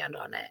deserve to stand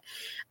on it.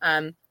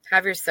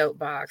 Have your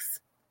soapbox.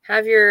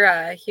 have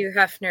your Hugh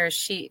Hefner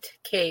sheet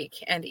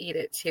cake and eat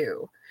it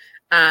too.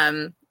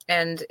 And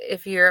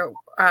if you're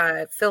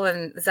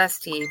feeling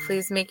zesty,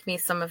 please make me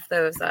some of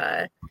those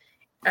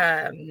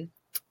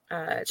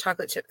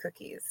chocolate chip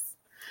cookies.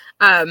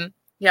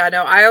 Yeah,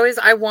 no,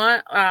 I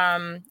want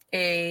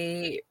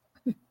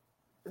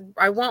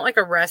I want like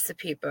a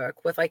recipe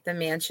book with like the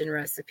mansion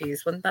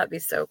recipes. Wouldn't that be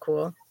so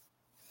cool?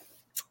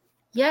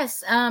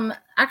 Yes.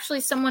 Actually,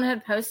 someone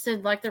had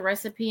posted like the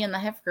recipe in the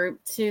Hef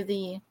group to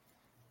the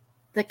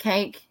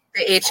cake.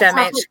 The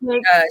HMH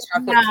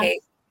chocolate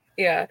cake.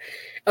 Yeah.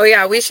 Oh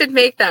yeah, we should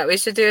make that. We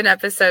should do an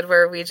episode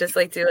where we just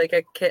like do like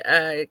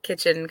a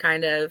kitchen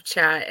kind of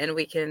chat, and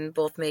we can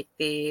both make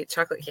the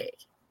chocolate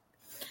cake.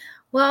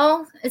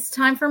 Well, it's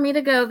time for me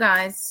to go,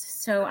 guys.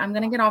 So I'm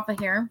gonna get off of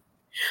here.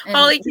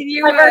 Holly, can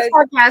you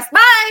podcast?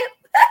 Bye.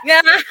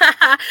 Yeah,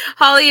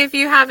 Holly, if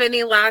you have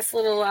any last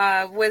little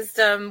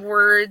wisdom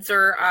words,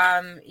 or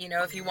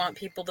if you want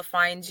people to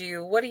find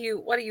you, what do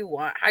you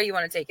want? How do you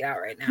want to take it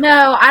out right now?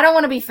 No, I don't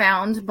want to be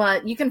found,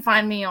 but you can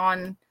find me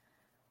on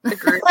the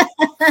group.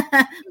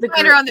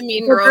 Find her on the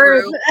Mean Girl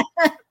group.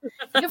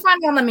 You can find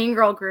me on the Mean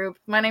Girl group.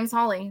 My name's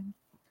Holly.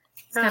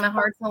 It's kind of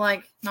hard to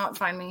like not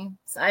find me.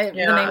 The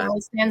name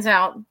always stands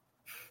out.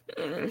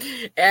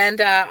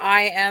 And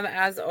I am,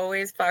 as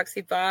always,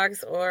 Foxy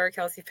Box or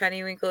Kelsey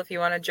Pennywinkle. If you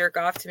want to jerk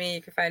off to me,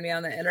 you can find me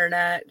on the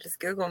internet. Just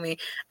Google me.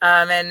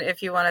 And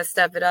if you want to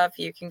step it up,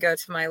 you can go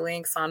to my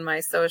links on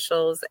my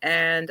socials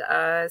and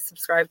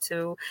subscribe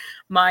to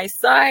my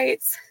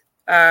site.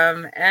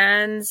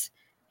 And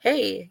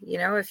hey,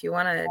 if you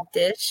want to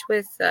ditch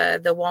with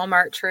the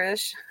Walmart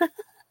Trish,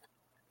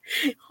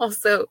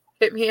 also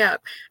hit me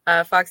up,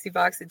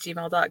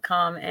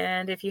 foxybox@gmail.com.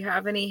 And if you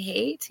have any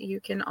hate, you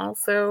can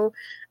also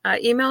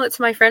email it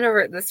to my friend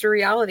over at the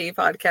Surreality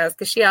podcast,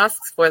 because she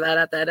asks for that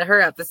at the end of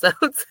her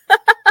episodes.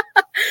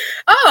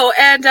 Oh,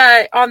 and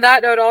on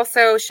that note,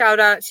 also shout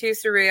out to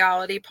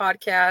Surreality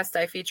podcast.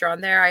 I feature on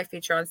there. I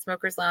feature on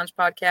Smokers Lounge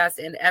podcast,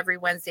 and every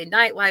Wednesday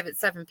night live at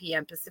 7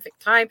 p.m. Pacific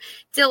time.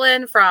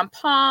 Dylan from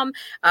Palm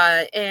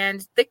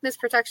and Thickness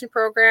Protection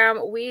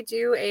Program. We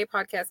do a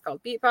podcast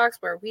called Beatbox,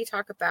 where we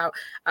talk about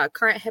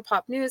current hip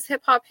hop news,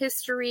 hip hop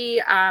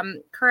history,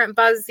 current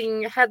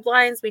buzzing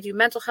headlines. We do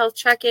mental health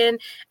check-in,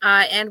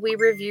 and we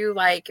review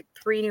like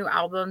 3 new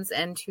albums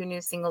and 2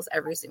 new singles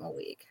every single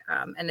week.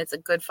 And it's a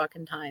good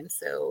fucking time.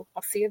 So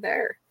I'll see you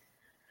there.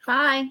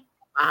 Bye.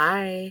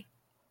 Bye.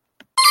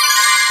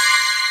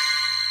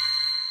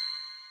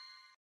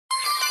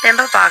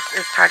 Bimbobox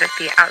is part of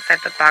the Outside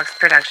the Box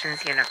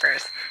Productions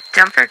universe.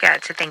 Don't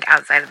forget to think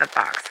outside of the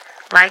box.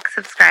 Like,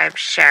 subscribe,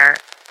 share,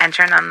 and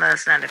turn on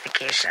those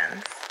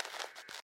notifications.